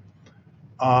shrink.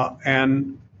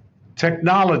 And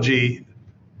technology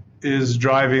is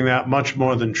driving that much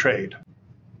more than trade.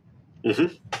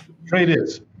 Mm-hmm. Trade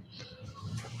is.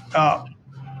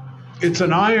 It's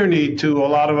an irony to a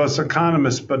lot of us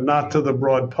economists, but not to the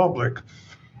broad public,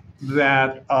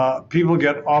 that people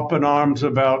get up in arms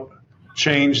about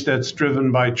change that's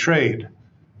driven by trade,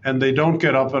 and they don't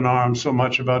get up in arms so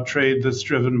much about trade that's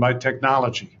driven by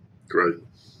technology. Right.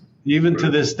 Even to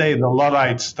this day, the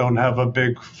Luddites don't have a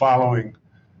big following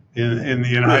in the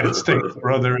United States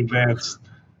or other advanced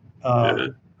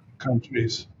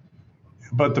countries,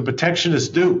 but the protectionists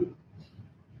do.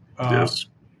 Yes.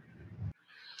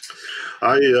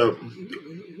 I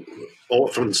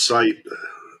often cite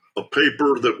a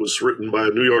paper that was written by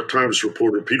a New York Times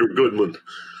reporter, Peter Goodman,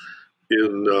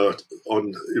 in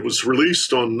on it was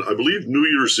released on, I believe, New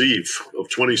Year's Eve of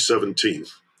 2017,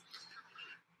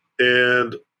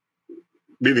 and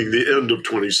meaning the end of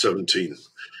 2017.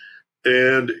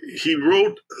 And he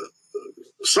wrote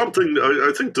something,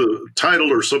 I think the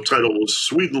title or subtitle was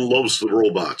Sweden Loves the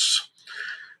Robots.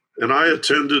 And I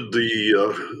attended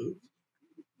the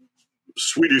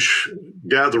Swedish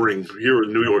gathering here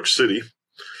in New York City,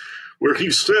 where he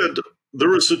said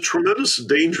there is a tremendous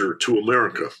danger to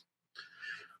America.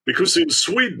 Because in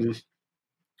Sweden,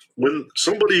 when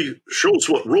somebody shows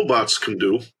what robots can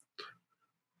do,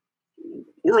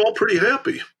 we're all pretty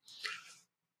happy.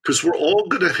 Because we're all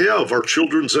going to have our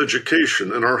children's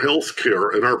education and our health care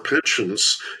and our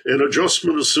pensions and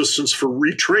adjustment assistance for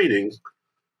retraining,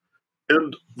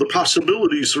 and the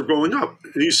possibilities are going up.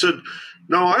 And he said,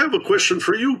 now I have a question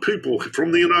for you people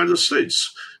from the United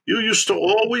States. You used to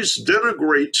always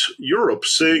denigrate Europe,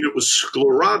 saying it was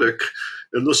sclerotic,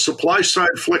 and the supply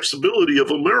side flexibility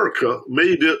of America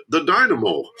made it the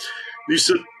dynamo. He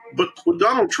said, but when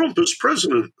Donald Trump is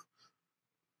president,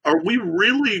 are we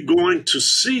really going to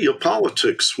see a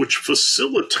politics which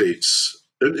facilitates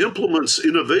and implements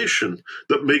innovation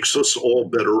that makes us all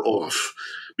better off?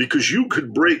 Because you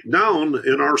could break down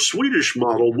in our Swedish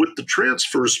model with the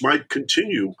transfers might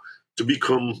continue to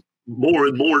become more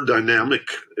and more dynamic.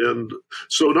 And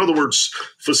so, in other words,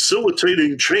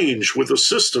 facilitating change with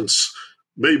assistance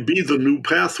may be the new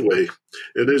pathway.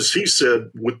 And as he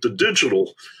said, with the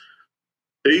digital,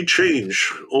 a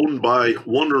change owned by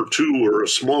one or two or a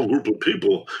small group of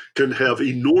people can have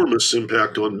enormous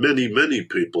impact on many, many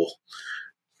people.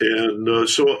 And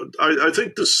so I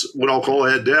think this, what I'll call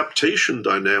adaptation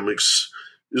dynamics,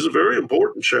 is a very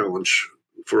important challenge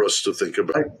for us to think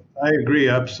about. I agree,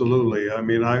 absolutely. I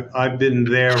mean, I've been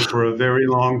there for a very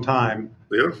long time.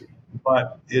 Yeah.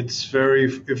 But it's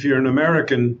if you're an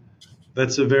American,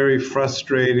 that's a very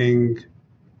frustrating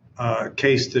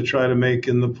case to try to make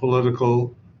in the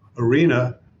political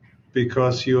arena,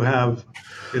 because you have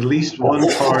at least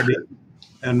one party,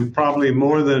 and probably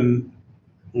more than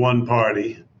one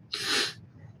party,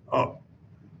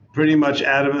 pretty much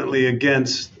adamantly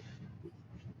against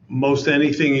most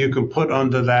anything you can put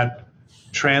under that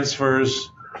transfers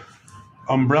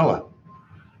umbrella.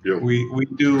 Yeah. We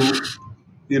do,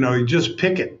 you just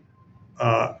pick it.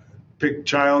 Pick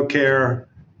childcare,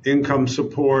 income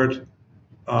support,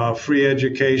 free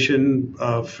education,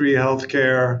 free health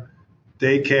care,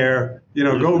 daycare,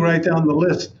 go right down the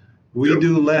list. We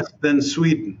do less than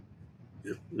Sweden.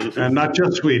 And not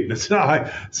just Sweden. It's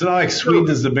not like Sweden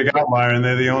is the big outlier and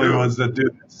they're the only ones that do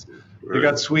this. Right. You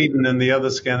got Sweden and the other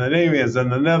Scandinavians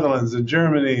and the Netherlands and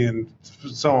Germany and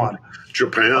so on.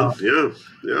 Japan,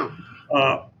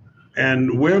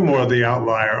 and we're more the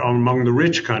outlier among the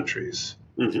rich countries.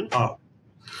 Mm-hmm.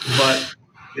 But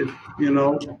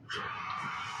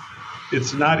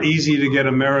it's not easy to get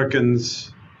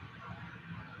Americans.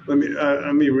 Let me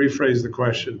rephrase the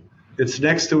question. It's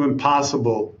next to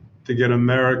impossible to get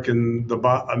American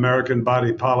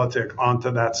body politic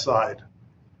onto that side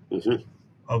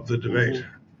of the debate.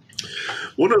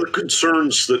 Mm-hmm. One of the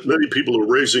concerns that many people are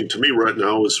raising to me right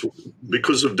now is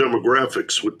because of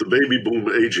demographics, with the baby boom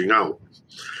aging out.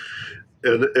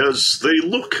 And as they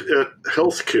look at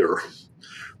healthcare,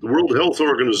 the World Health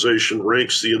Organization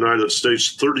ranks the United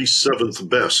States 37th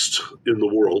best in the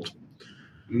world.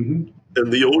 Mm-hmm.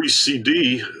 And the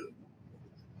OECD,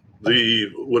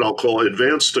 what I'll call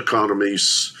advanced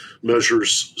economies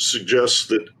measures, suggest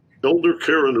that elder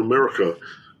care in America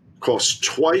costs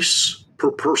twice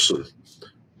per person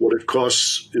what it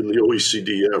costs in the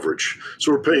OECD average.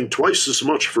 So we're paying twice as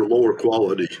much for lower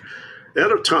quality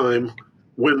at a time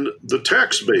when the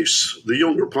tax base, the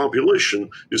younger population,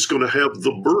 is going to have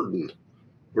the burden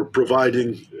of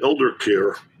providing elder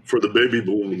care for the baby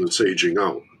boom that's aging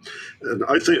out. And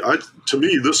I think, to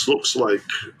me, this looks like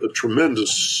a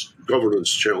tremendous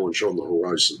governance challenge on the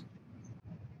horizon.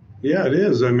 Yeah, it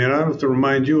is. I mean, I don't have to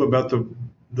remind you about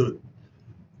the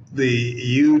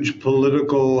huge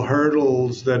political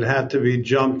hurdles that had to be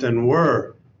jumped and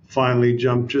were finally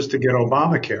jumped just to get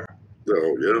Obamacare.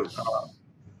 Oh,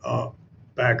 yeah.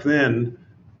 Back then.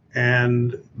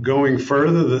 And going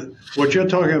further, what you're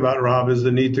talking about, Rob, is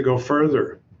the need to go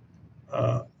further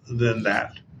than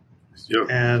that. Yeah.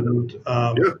 And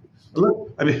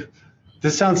look, I mean,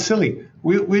 this sounds silly.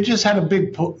 We just had a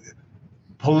big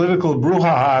political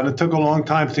brouhaha, and it took a long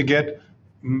time to get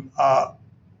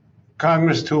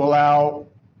Congress to allow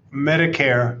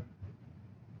Medicare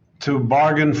to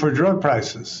bargain for drug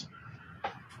prices.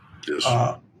 Yes.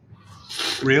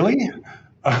 Really?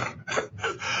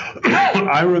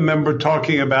 I remember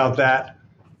talking about that.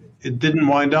 It didn't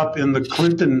wind up in the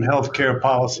Clinton healthcare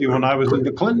policy when I was in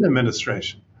the Clinton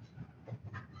administration.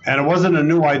 And it wasn't a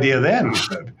new idea then.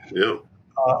 Yeah.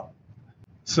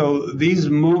 So these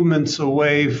movements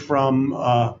away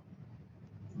from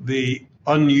the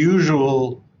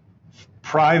unusual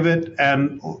private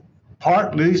and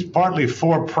partly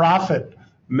for-profit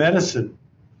medicine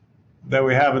that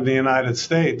we have in the United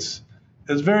States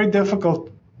is very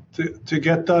difficult to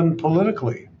get done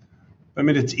politically. I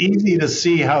mean, it's easy to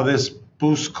see how this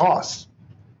boosts costs.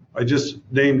 I just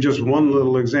named just one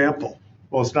little example.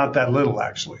 Well, it's not that little,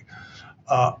 actually.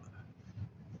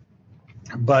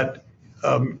 But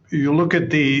you look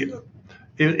at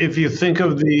if you think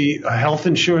of the health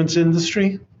insurance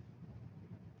industry,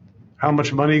 how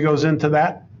much money goes into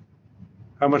that?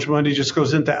 How much money just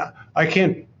goes into,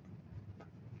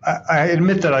 I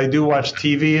admit that I do watch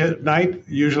TV at night.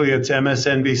 Usually it's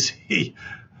MSNBC,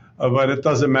 but it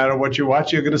doesn't matter what you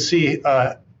watch. You're going to see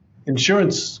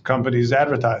insurance companies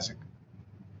advertising.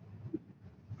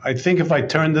 I think if I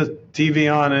turn the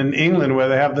TV on in England where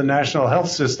they have the national health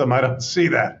system, I don't see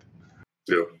that.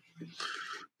 Yeah.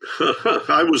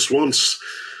 I was once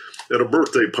at a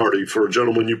birthday party for a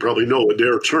gentleman you probably know,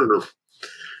 Adair Turner,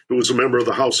 who was a member of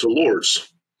the House of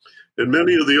Lords. And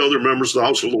many of the other members of the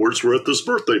House of Lords were at this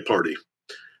birthday party.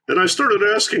 And I started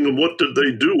asking them, what did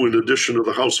they do in addition to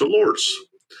the House of Lords?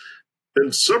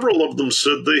 And several of them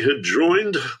said they had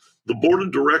joined the board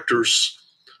of directors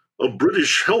of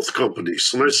British health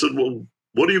companies. And I said, well,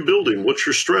 what are you building? What's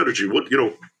your strategy?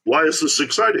 Why is this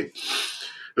exciting?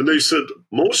 And they said,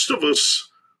 most of us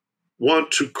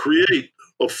want to create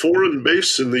a foreign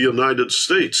base in the United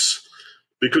States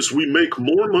because we make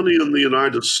more money in the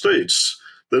United States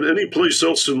than any place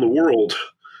else in the world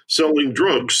selling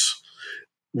drugs.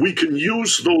 We can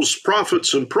use those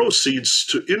profits and proceeds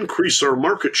to increase our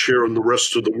market share in the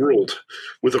rest of the world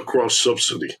with a cross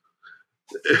subsidy.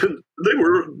 And they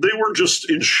were just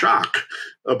in shock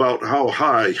about how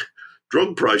high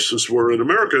drug prices were in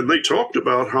America. And they talked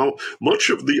about how much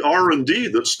of the R&D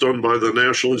that's done by the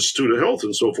National Institute of Health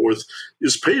and so forth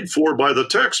is paid for by the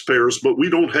taxpayers, but we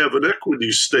don't have an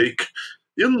equity stake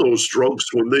in those drugs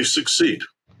when they succeed.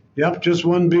 Yep, just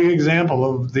one big example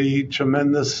of the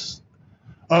tremendous,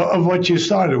 of what you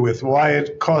started with, why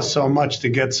it costs so much to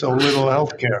get so little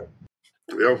health care.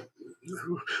 Yeah.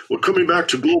 Well, coming back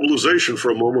to globalization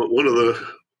for a moment, one of the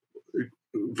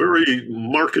very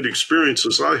marked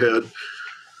experiences I had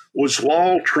was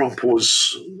while Trump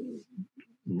was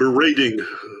berating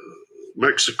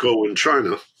Mexico and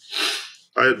China.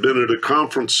 I had been at a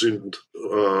conference of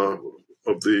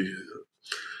the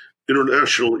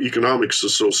International Economics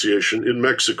Association in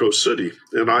Mexico City,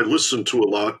 and I listened to a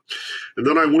lot. And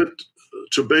then I went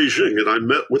to Beijing, and I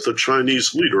met with a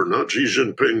Chinese leader, not Xi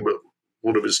Jinping, but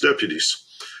one of his deputies.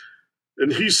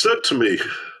 And he said to me,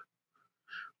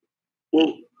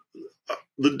 well,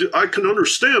 I can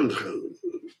understand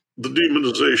the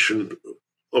demonization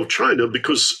of China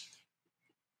because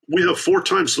we have 4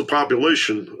 times the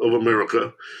population of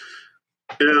America.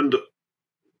 And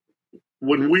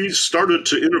when we started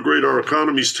to integrate our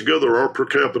economies together, our per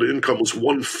capita income was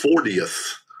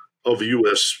 1/40th of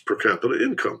U.S. per capita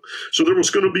income. So there was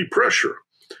going to be pressure.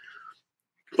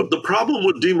 But the problem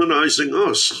with demonizing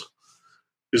us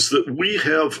is that we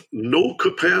have no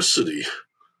capacity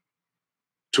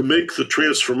to make the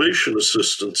transformation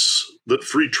assistance that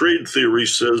free trade theory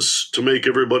says to make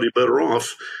everybody better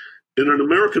off. And an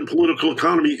American political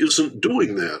economy isn't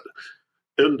doing that.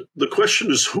 And the question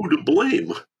is who to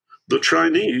blame. The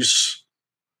Chinese,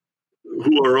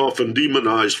 who are often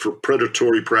demonized for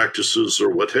predatory practices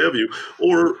or what have you,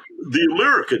 or the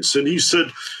Americans. And he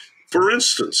said, for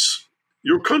instance,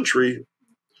 your country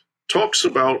talks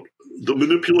about the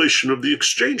manipulation of the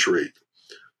exchange rate,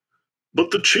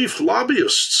 but the chief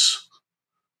lobbyists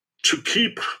to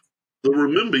keep the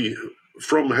renminbi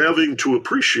from having to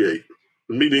appreciate,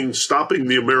 meaning stopping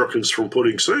the Americans from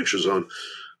putting sanctions on,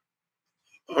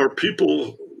 are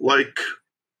people like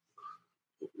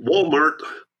Walmart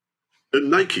and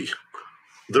Nike.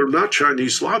 They're not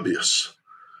Chinese lobbyists.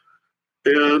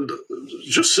 And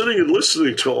just sitting and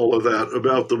listening to all of that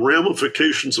about the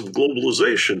ramifications of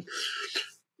globalization,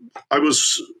 I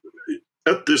was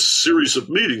at this series of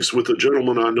meetings with a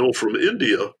gentleman I know from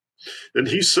India, and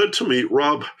he said to me,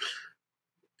 Rob,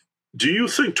 do you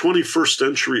think 21st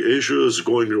century Asia is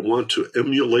going to want to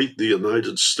emulate the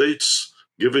United States,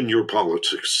 given your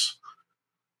politics?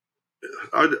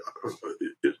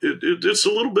 It's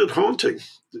a little bit haunting.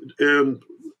 And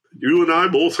you and I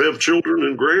both have children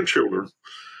and grandchildren.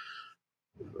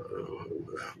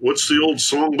 what's the old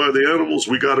song by the Animals?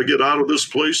 We got to get out of this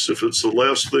place if it's the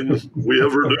last thing we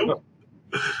ever do.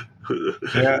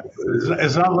 Yeah,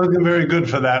 it's not looking very good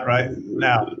for that right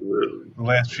now. The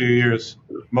last few years,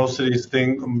 most of these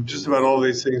things, just about all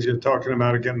these things you're talking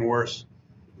about, are getting worse.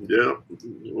 Yeah,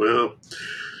 well,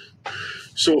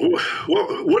 so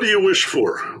what do you wish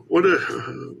for? We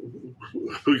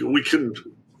can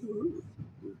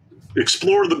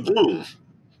explore the gloom,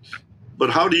 but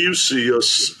how do you see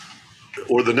us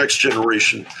or the next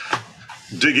generation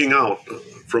digging out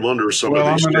from under some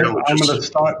of these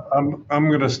challenges? I'm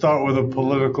going to start with a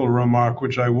political remark,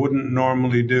 which I wouldn't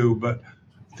normally do, but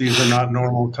these are not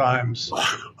normal times.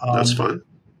 That's fine.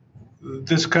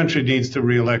 This country needs to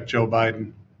reelect Joe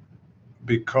Biden,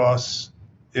 because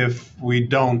if we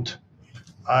don't,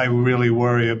 I really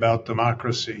worry about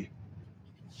democracy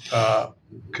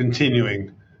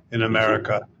continuing in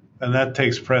America. And that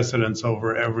takes precedence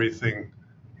over everything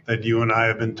that you and I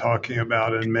have been talking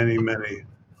about, and many, many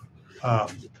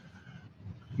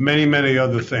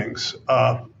other things.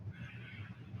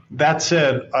 That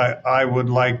said, I would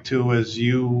like to, as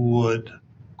you would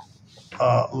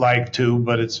like to,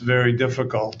 but it's very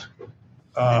difficult.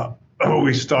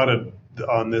 We started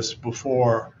on this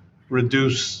before,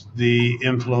 reduce the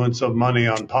influence of money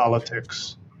on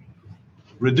politics.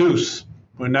 Reduce.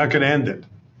 We're not going to end it,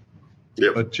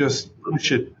 but just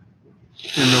push it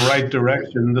in the right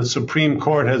direction. The Supreme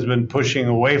Court has been pushing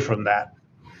away from that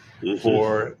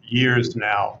for years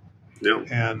now,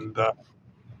 and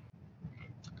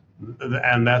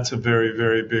that's a very,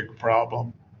 very big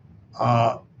problem.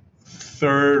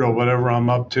 Third, or whatever I'm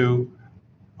up to,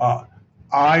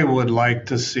 I would like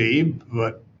to see,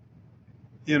 but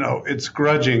it's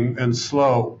grudging and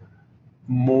slow,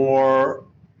 more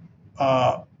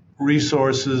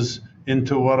resources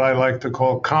into what I like to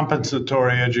call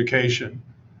compensatory education.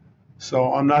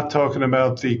 So I'm not talking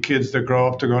about the kids that grow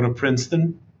up to go to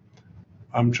Princeton.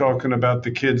 I'm talking about the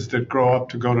kids that grow up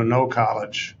to go to no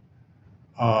college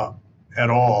at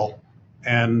all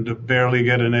and barely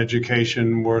get an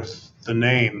education worth the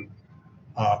name.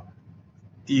 I'm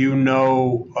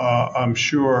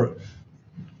sure,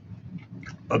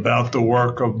 about the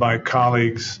work of my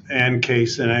colleagues Ann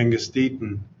Case and Angus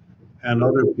Deaton and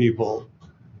other people.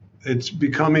 It's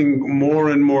becoming more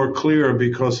and more clear,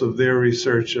 because of their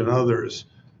research and others,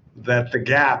 that the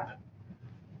gap,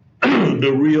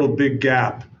 the real big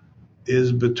gap,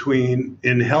 is between,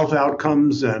 in health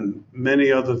outcomes and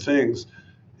many other things,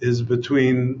 is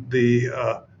between the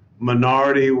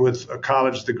minority with a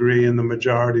college degree and the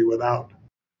majority without.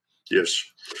 Yes.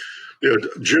 Yeah,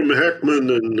 Jim Heckman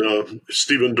and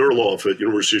Stephen Durloff at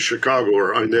University of Chicago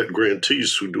are INET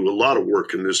grantees who do a lot of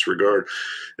work in this regard.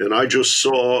 And I just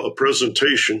saw a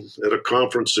presentation at a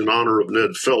conference in honor of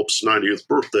Ned Phelps' 90th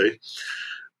birthday,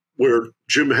 where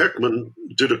Jim Heckman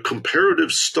did a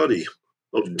comparative study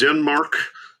of Denmark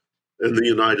and the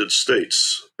United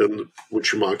States, and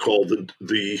what you might call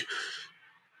the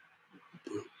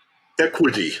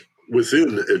equity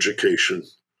within education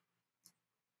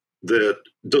that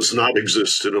does not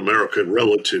exist in America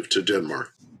relative to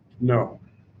Denmark. No.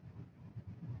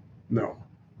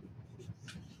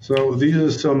 So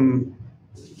these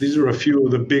are a few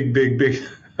of the big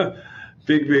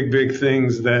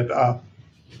things that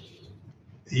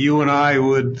you and I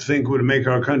would think would make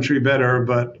our country better,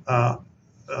 but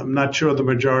I'm not sure the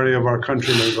majority of our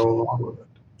countrymen go along with it.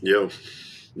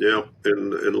 Yeah.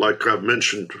 And like I've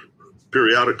mentioned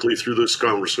periodically through this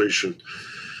conversation,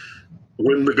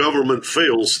 when the government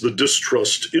fails, the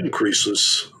distrust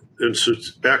increases, and to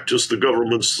act as the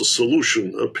government's the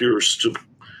solution appears to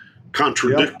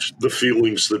contradict the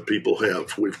feelings that people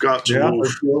have. We've got to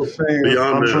move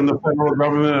beyond I'm from the federal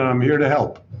government and I'm here to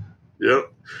help. Yeah.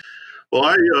 Well,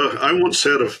 I once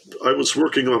I was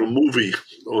working on a movie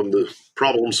on the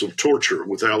problems of torture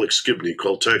with Alex Gibney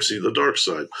called Taxi the Dark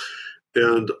Side.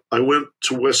 And I went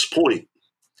to West Point,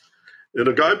 and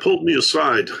a guy pulled me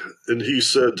aside and he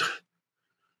said,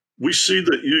 "We see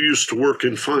that you used to work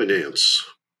in finance."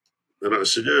 And I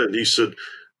said, "Yeah." And he said,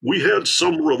 "We had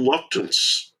some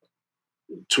reluctance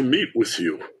to meet with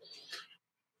you."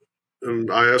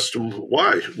 And I asked him,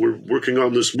 "Why? We're working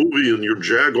on this movie, and your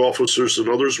JAG officers and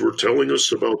others were telling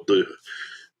us about that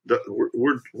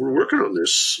we're working on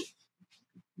this.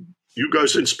 You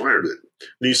guys inspired it."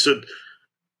 And he said,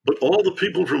 "But all the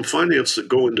people from finance that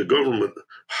go into government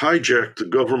hijack the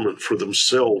government for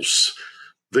themselves.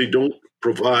 They don't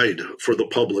provide for the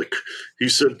public." He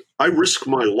said, "I risk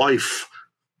my life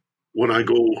when I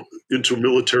go into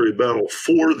military battle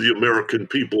for the American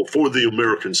people, for the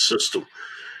American system.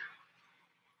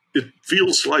 It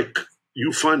feels like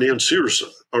you financiers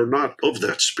are not of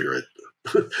that spirit."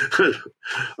 How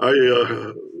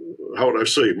would I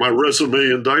say? My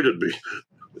resume indicted me.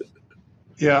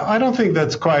 Yeah, I don't think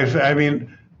that's quite. I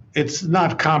mean, it's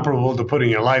not comparable to putting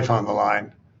your life on the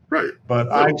line. Right. But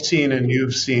No. I've seen and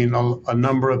you've seen a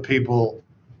number of people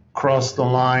cross the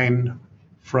line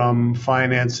from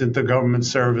finance into government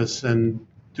service and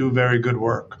do very good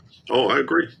work. Oh, I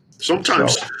agree.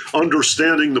 Sometimes So,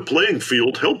 understanding the playing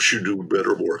field helps you do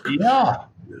better work. yeah,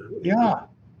 yeah.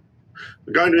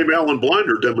 A guy named Alan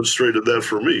Blinder demonstrated that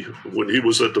for me when he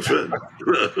was at the Fed.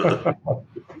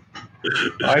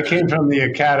 I came from the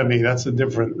academy. That's a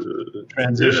different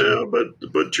transition. Yeah,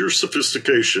 but your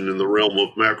sophistication in the realm of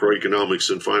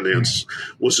macroeconomics and finance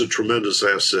was a tremendous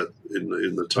asset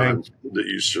in the time that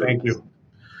you served. Thank you.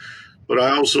 But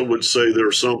I also would say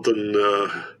there's something,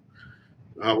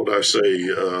 how would I say,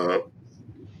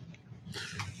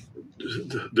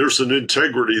 there's an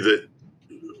integrity that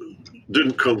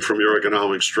didn't come from your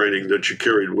economics training that you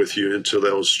carried with you into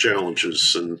those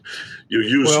challenges, and you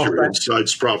used your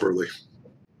insights properly.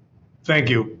 Thank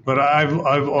you. But I've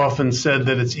often said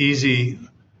that it's easy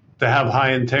to have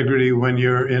high integrity when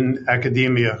you're in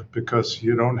academia because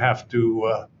you don't have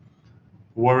to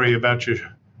worry about your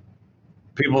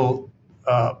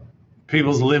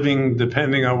people's living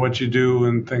depending on what you do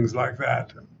and things like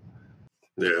that.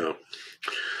 Yeah.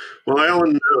 Well,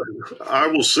 Alan, I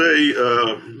will say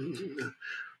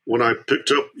when I picked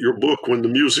up your book, When the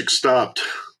Music Stopped,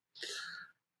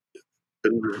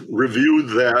 and reviewed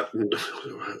that, and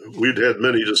we'd had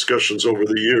many discussions over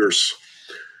the years,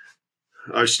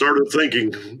 I started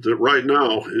thinking that right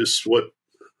now is what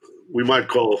we might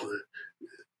call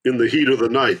in the heat of the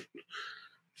night.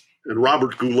 And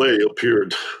Robert Goulet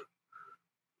appeared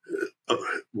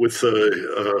with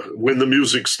When the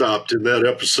Music Stopped in that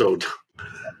episode.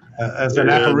 As an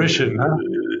apparition, huh?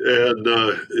 And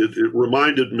it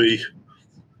reminded me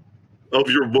of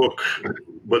your book,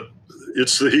 but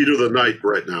it's the heat of the night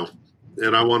right now.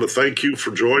 And I want to thank you for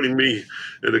joining me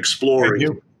and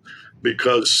exploring,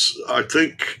 because I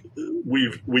think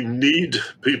we need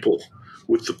people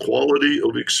with the quality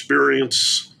of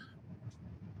experience,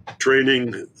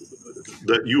 training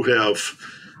that you have,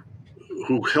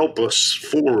 who help us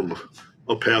form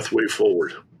a pathway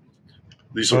forward.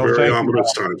 These are very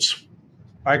ominous times.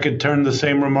 I could turn the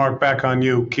same remark back on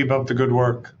you. Keep up the good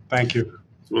work. Thank you.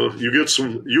 Well, you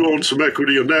own some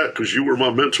equity in that because you were my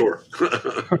mentor.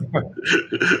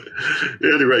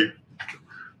 At any rate,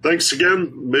 thanks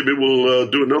again. Maybe we'll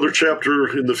do another chapter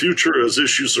in the future as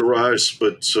issues arise,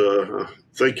 but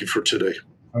thank you for today.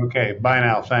 Okay. Bye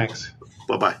now. Thanks.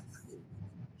 Bye-bye.